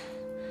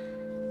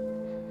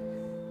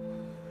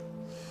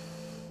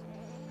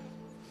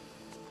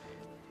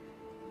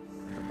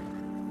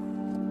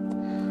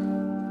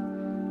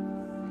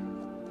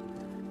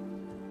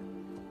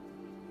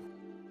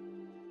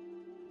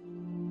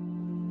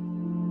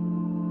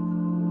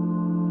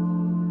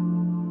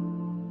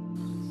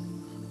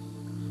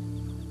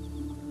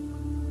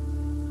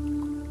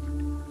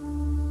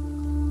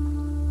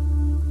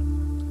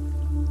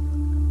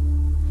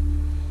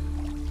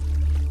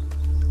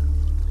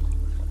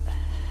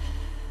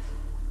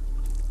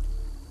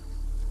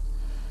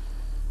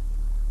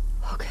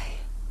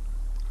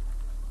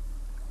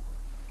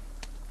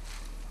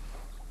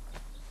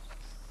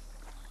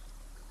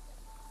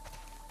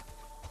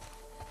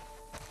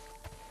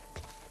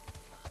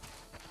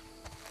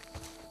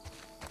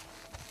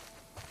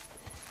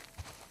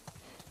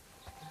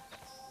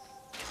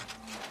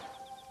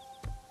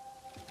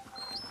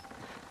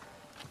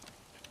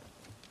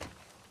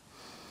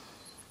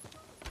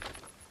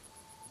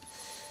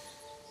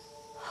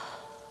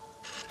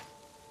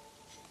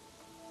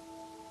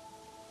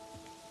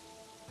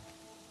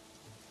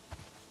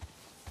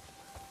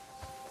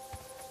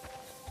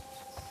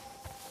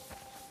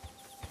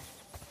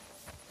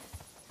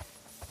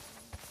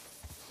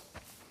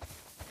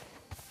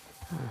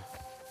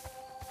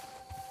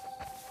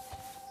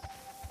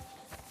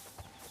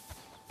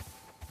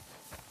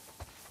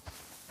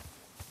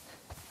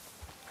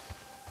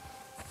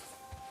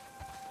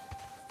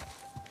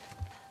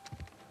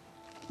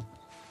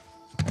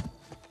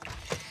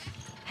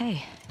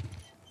 Hey,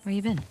 where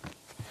you been?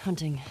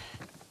 Hunting.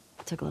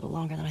 Took a little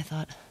longer than I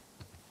thought.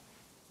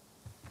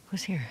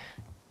 Who's here?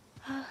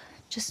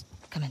 Just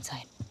come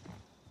inside.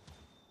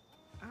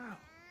 Ow.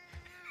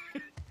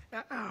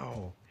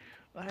 Ow.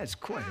 Well, that's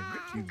quite a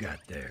grip you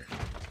got there.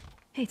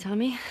 Hey,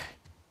 Tommy.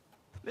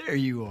 There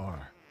you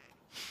are.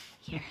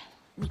 Here,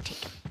 let me take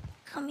him.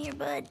 Come here,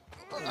 bud.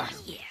 Oh,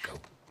 yeah.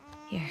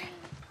 Here.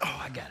 Oh,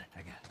 I got it.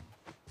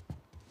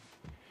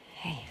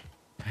 Hey.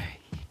 Hey.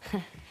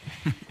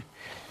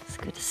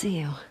 Good to see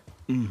you.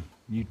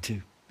 You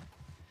too.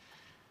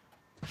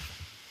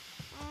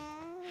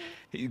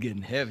 He's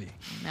getting heavy.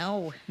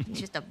 No,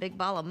 he's just a big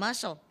ball of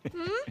muscle.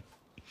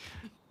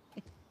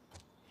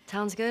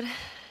 Town's good?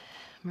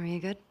 Maria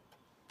good?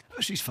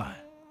 Oh, she's fine.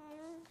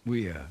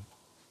 We're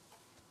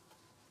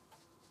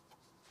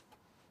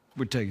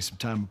taking some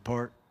time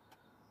apart.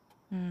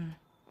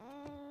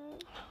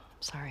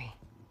 Sorry.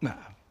 Nah.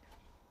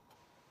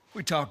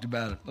 We talked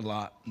about it a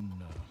lot, and,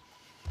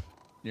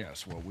 yeah,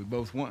 it's what we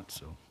both want,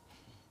 so.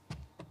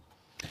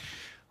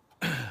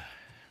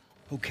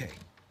 Okay.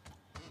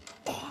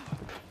 Oh,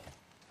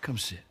 come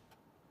sit.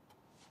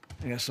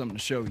 I got something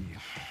to show you.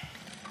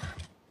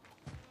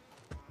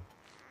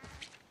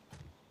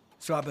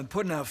 So I've been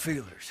putting out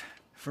feelers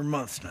for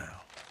months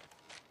now.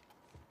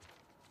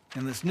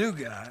 And this new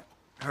guy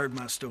heard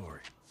my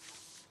story.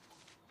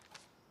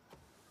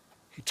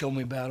 He told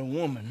me about a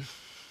woman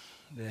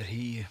that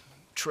he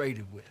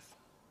traded with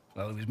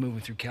while he was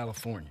moving through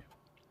California.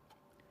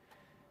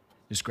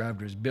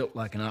 Described her as built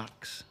like an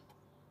ox,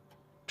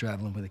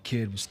 traveling with a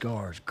kid with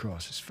scars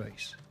across his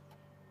face.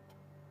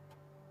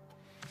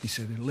 He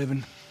said they're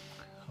living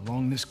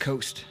along this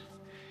coast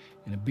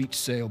in a beach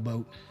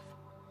sailboat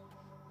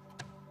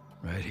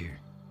right here.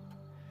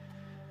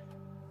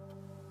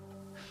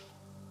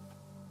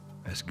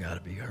 That's gotta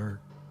be her.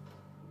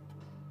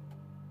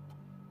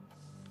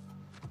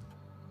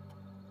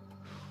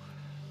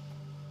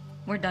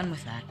 We're done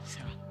with that, so.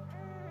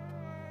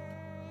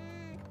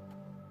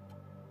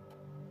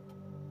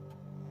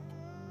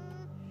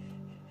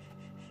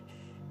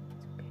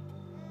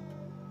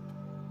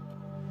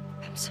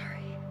 I'm sorry.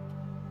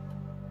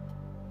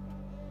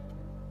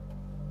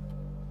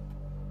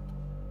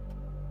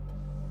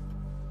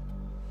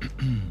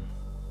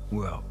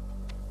 Well,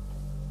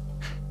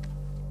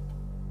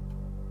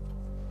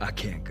 I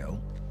can't go.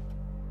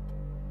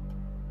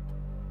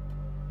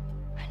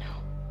 I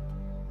know.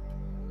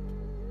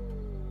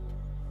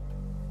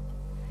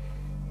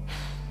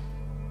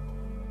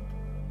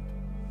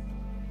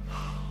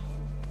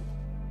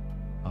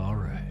 All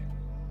right.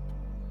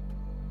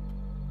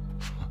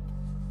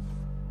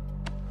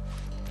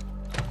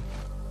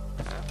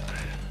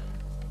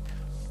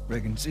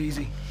 Reckon it's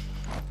easy.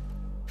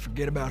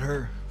 Forget about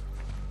her.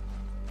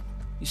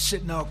 You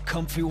sitting all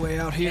comfy way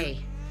out here?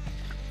 Hey,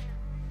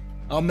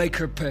 I'll make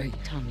her pay.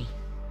 Tommy.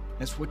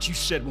 That's what you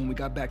said when we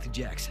got back to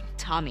Jackson.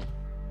 Tommy.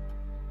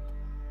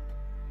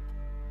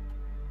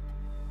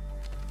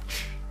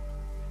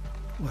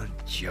 What a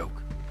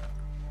joke.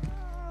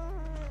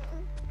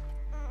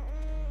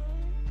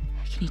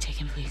 Can you take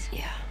him, please?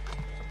 Yeah.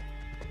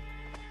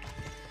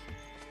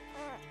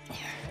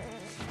 Here.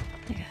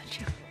 I got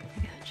you. I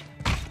got you.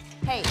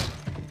 Hey,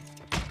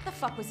 what the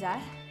fuck was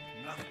that?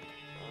 Nothing.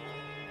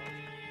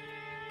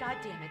 God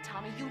damn it,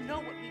 Tommy, you know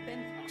what we've been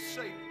through. I'll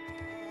save you.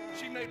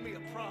 She made me a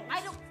promise.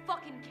 I don't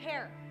fucking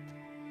care.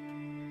 I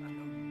know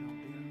you don't,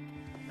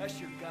 dear. That's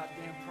your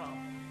goddamn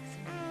problem.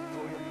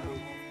 Go ahead and go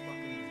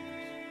fucking ears.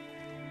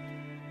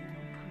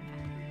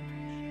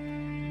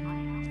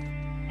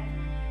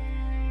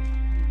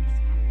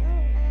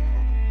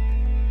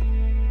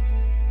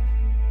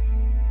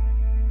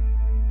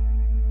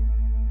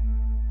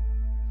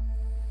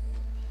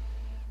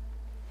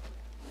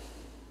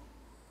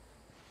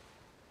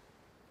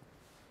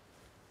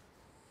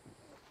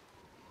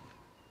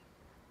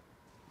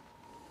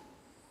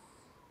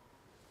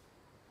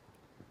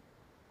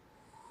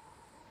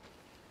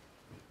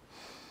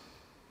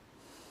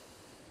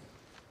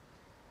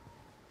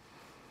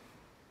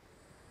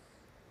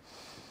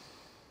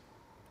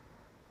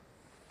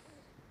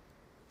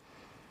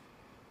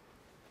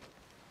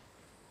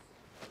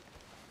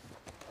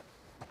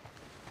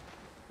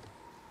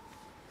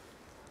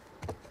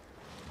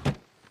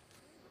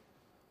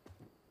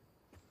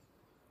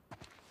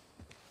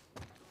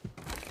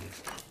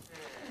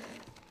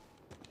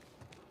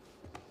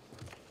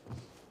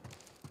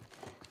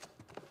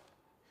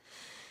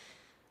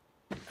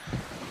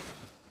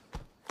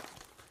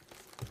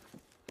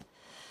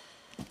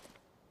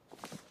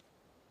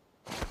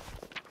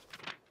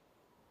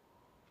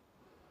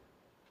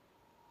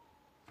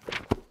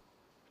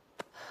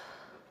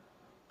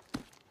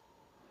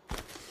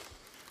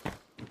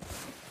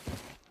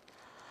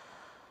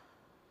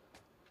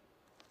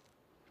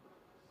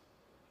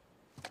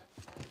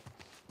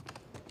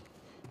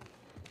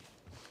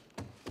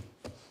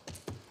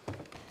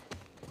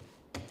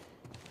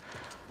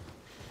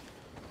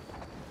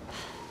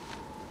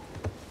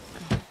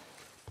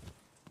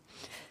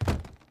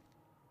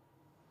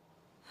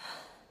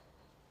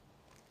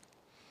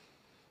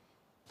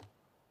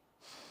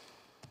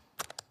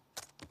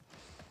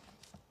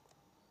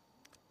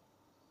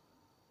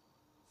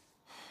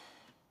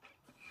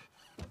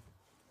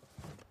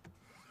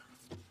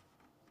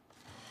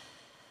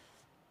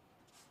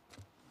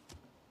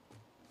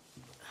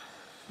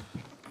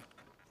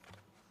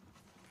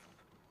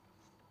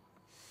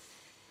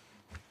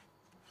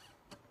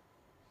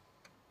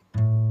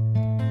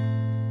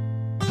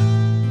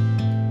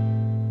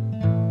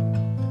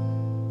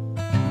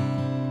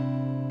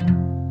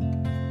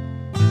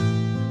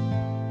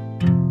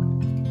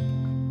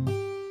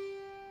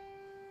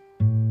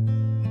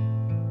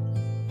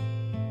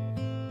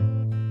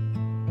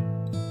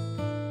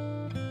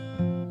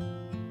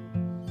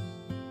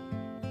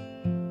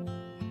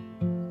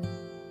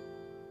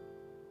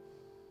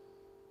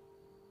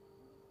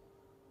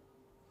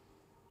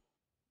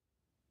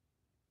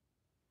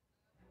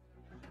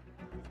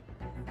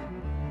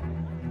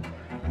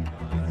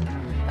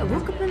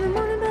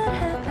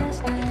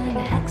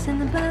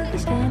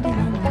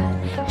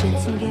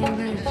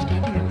 gambler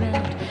standing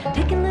around,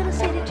 picking little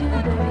city to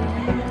bury.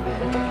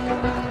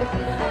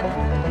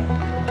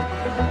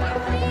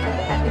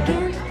 I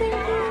began to think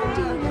I'd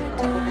do that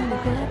time. I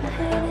grabbed my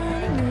head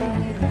and I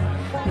laid it low.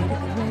 Made it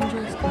run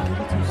just a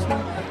little too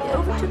slow. It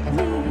overtook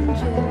me in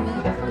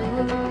Jericho.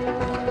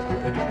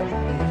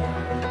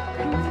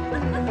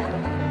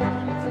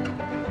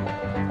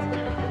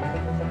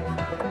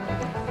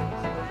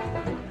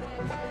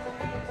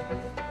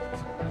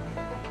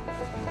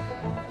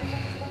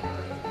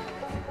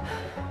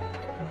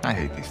 I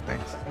hate these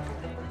things.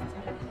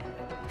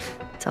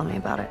 Tell me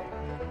about it.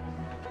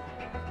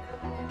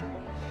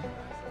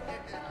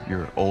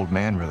 Your old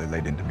man really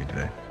laid into me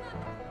today.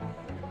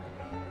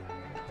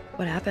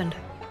 What happened?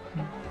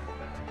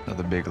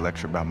 Another big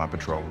lecture about my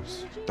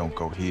patrols. Don't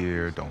go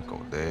here, don't go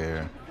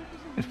there.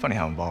 It's funny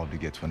how involved he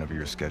gets whenever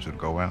you're scheduled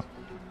to go out.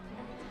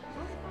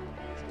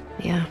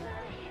 Yeah.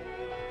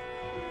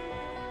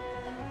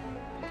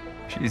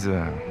 She's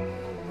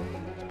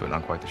putting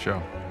on quite the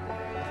show.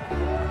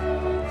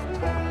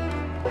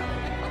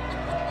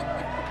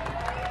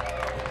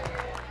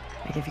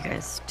 I give you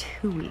guys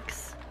 2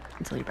 weeks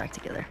until you're back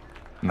together.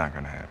 Not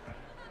gonna happen.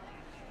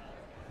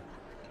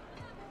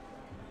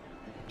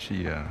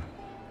 She,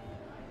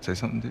 say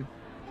something to you?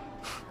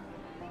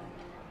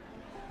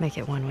 Make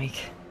it 1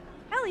 week.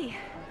 Ellie!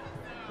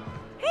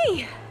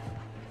 Hey!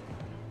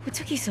 What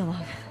took you so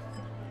long?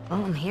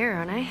 Well, I'm here,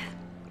 aren't I?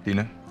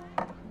 Dina?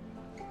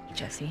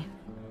 Jesse.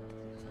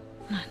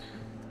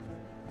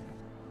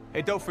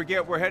 Hey, don't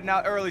forget, we're heading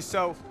out early,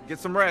 so get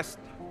some rest.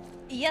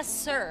 Yes,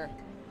 sir.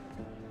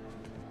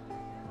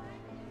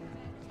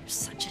 You're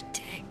such a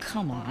dick.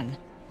 Come on.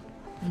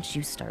 Why don't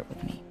you start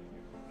with me?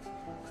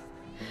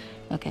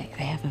 Okay,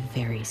 I have a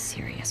very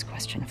serious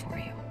question for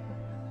you.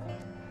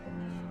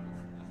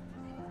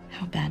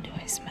 How bad do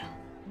I smell?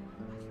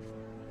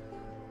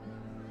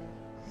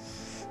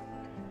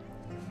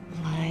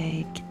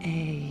 Like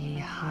a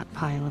hot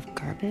pile of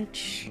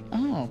garbage?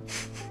 Oh,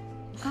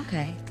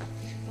 okay.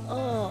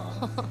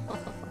 Oh,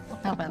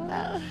 how about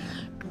that?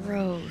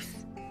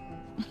 Gross.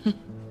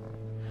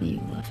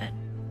 You love it.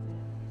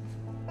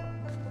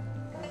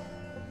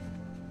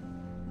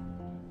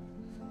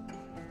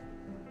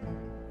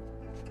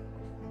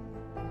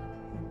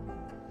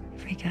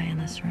 Every guy in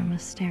this room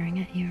is staring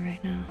at you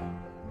right now.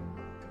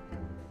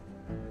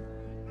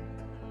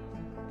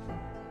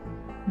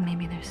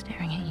 Maybe they're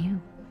staring at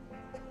you.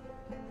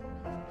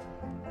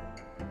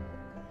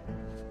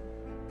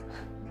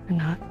 Or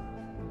not.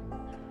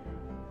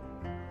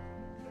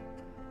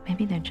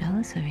 Maybe they're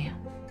jealous of you.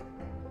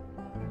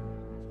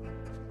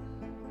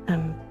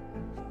 I'm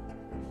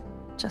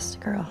just a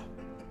girl,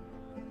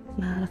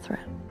 not a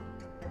threat.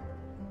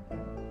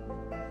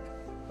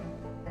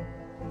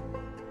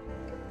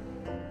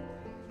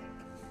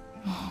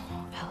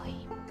 Oh,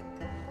 Ellie.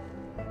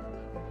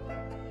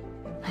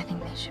 I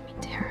think they should be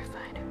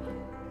terrified of you.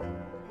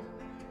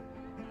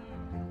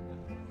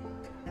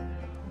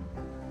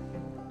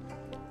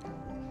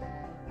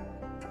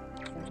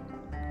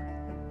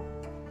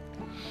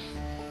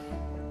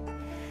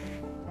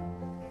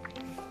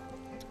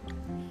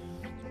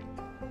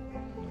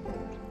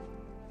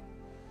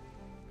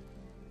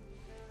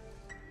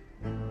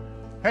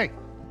 Hey,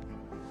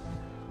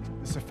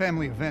 this is a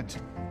family event.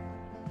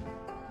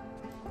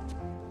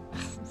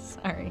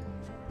 Sorry.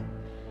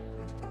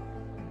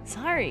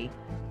 Sorry.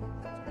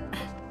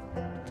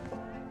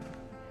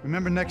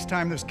 Remember next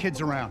time there's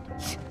kids around.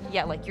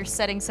 Yeah, like you're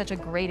setting such a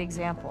great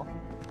example.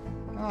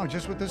 Oh,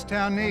 just what this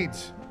town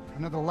needs.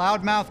 Another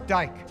loudmouth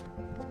dyke.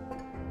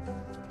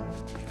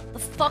 The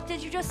fuck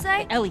did you just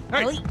say? Ellie,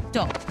 Hey! Ellie,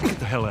 don't. Get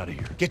the hell out of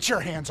here. Get your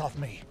hands off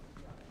me.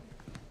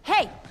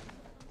 Hey!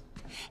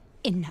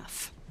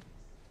 Enough.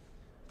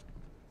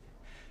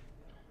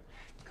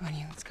 Come on,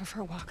 you. Let's go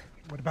for a walk.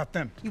 What about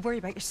them? You worry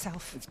about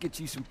yourself. Let's get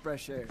you some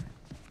fresh air.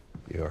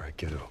 You all right,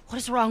 kiddo? What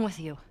is wrong with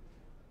you?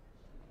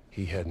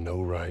 He had no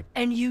right.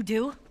 And you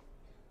do?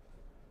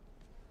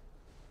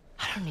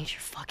 I don't need your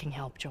fucking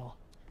help, Joel.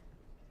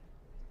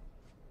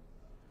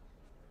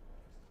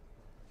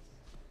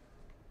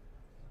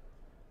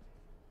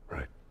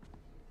 Right.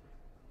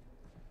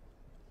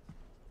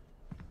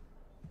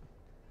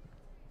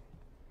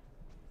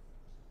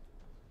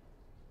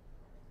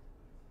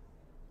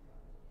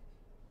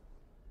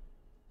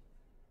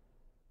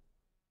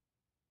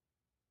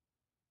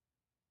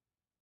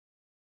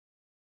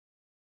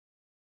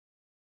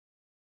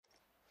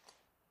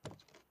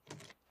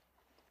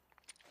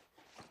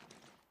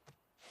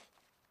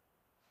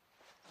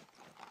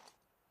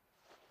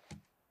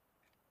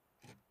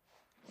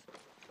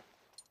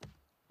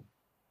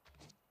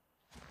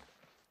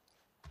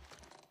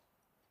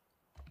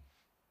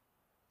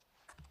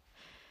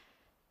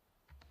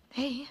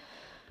 Hey.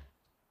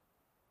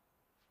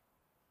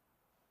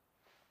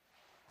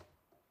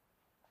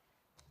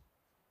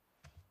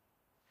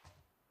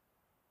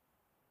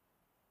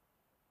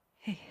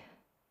 Hey.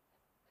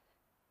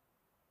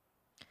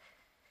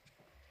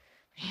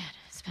 Man,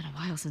 it's been a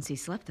while since he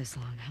slept this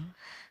long, huh?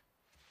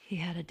 He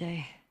had a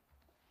day.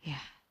 Yeah.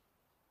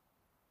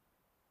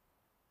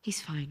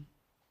 He's fine.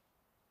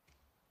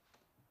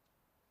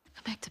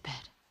 Go back to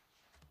bed.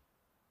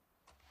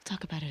 We'll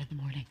talk about it in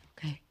the morning,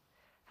 okay?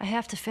 I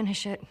have to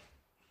finish it.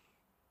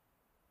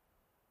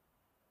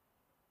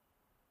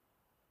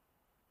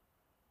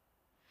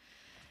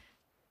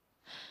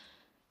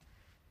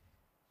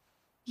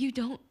 You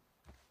don't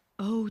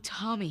owe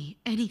Tommy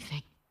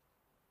anything.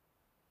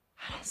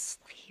 I don't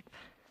sleep.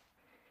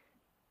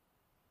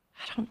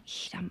 I don't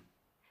eat. I'm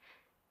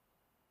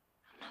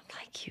not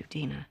like you,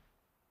 Dina.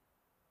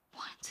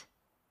 What?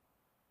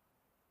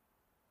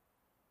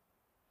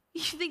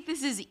 You think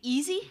this is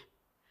easy?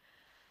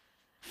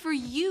 For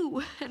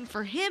you and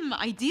for him,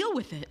 I deal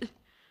with it.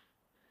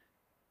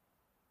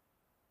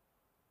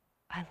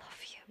 I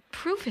love you.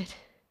 Prove it.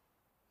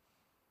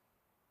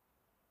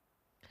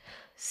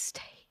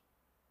 Stay.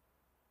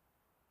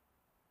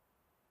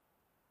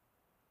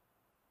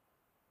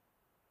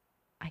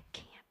 I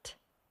can't.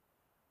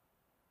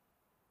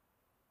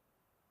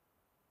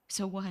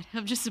 So what?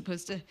 I'm just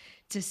supposed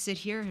to sit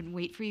here and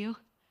wait for you?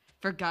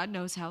 For God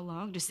knows how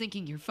long, just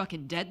thinking you're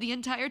fucking dead the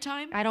entire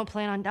time? I don't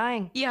plan on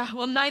dying. Yeah,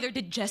 well, neither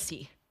did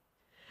Jesse.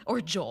 Or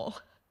Joel.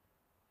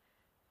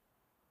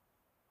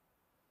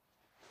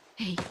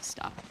 Hey,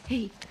 stop.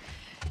 Hey,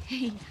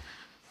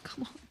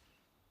 come on.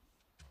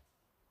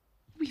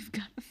 We've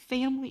got a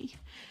family.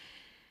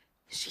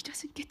 She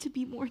doesn't get to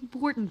be more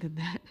important than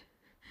that.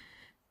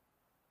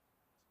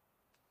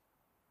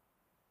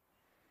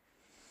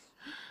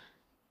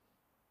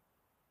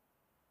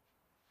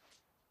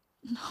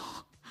 No.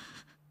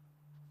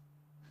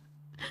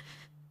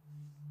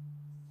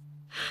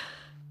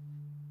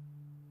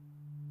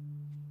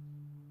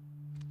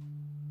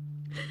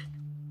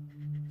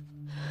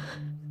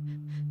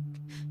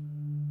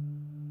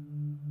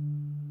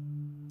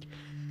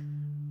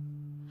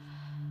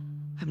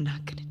 I'm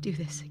not gonna do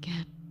this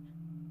again.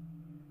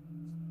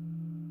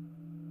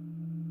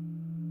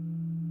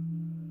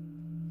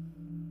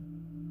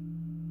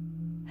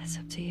 That's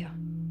up to you.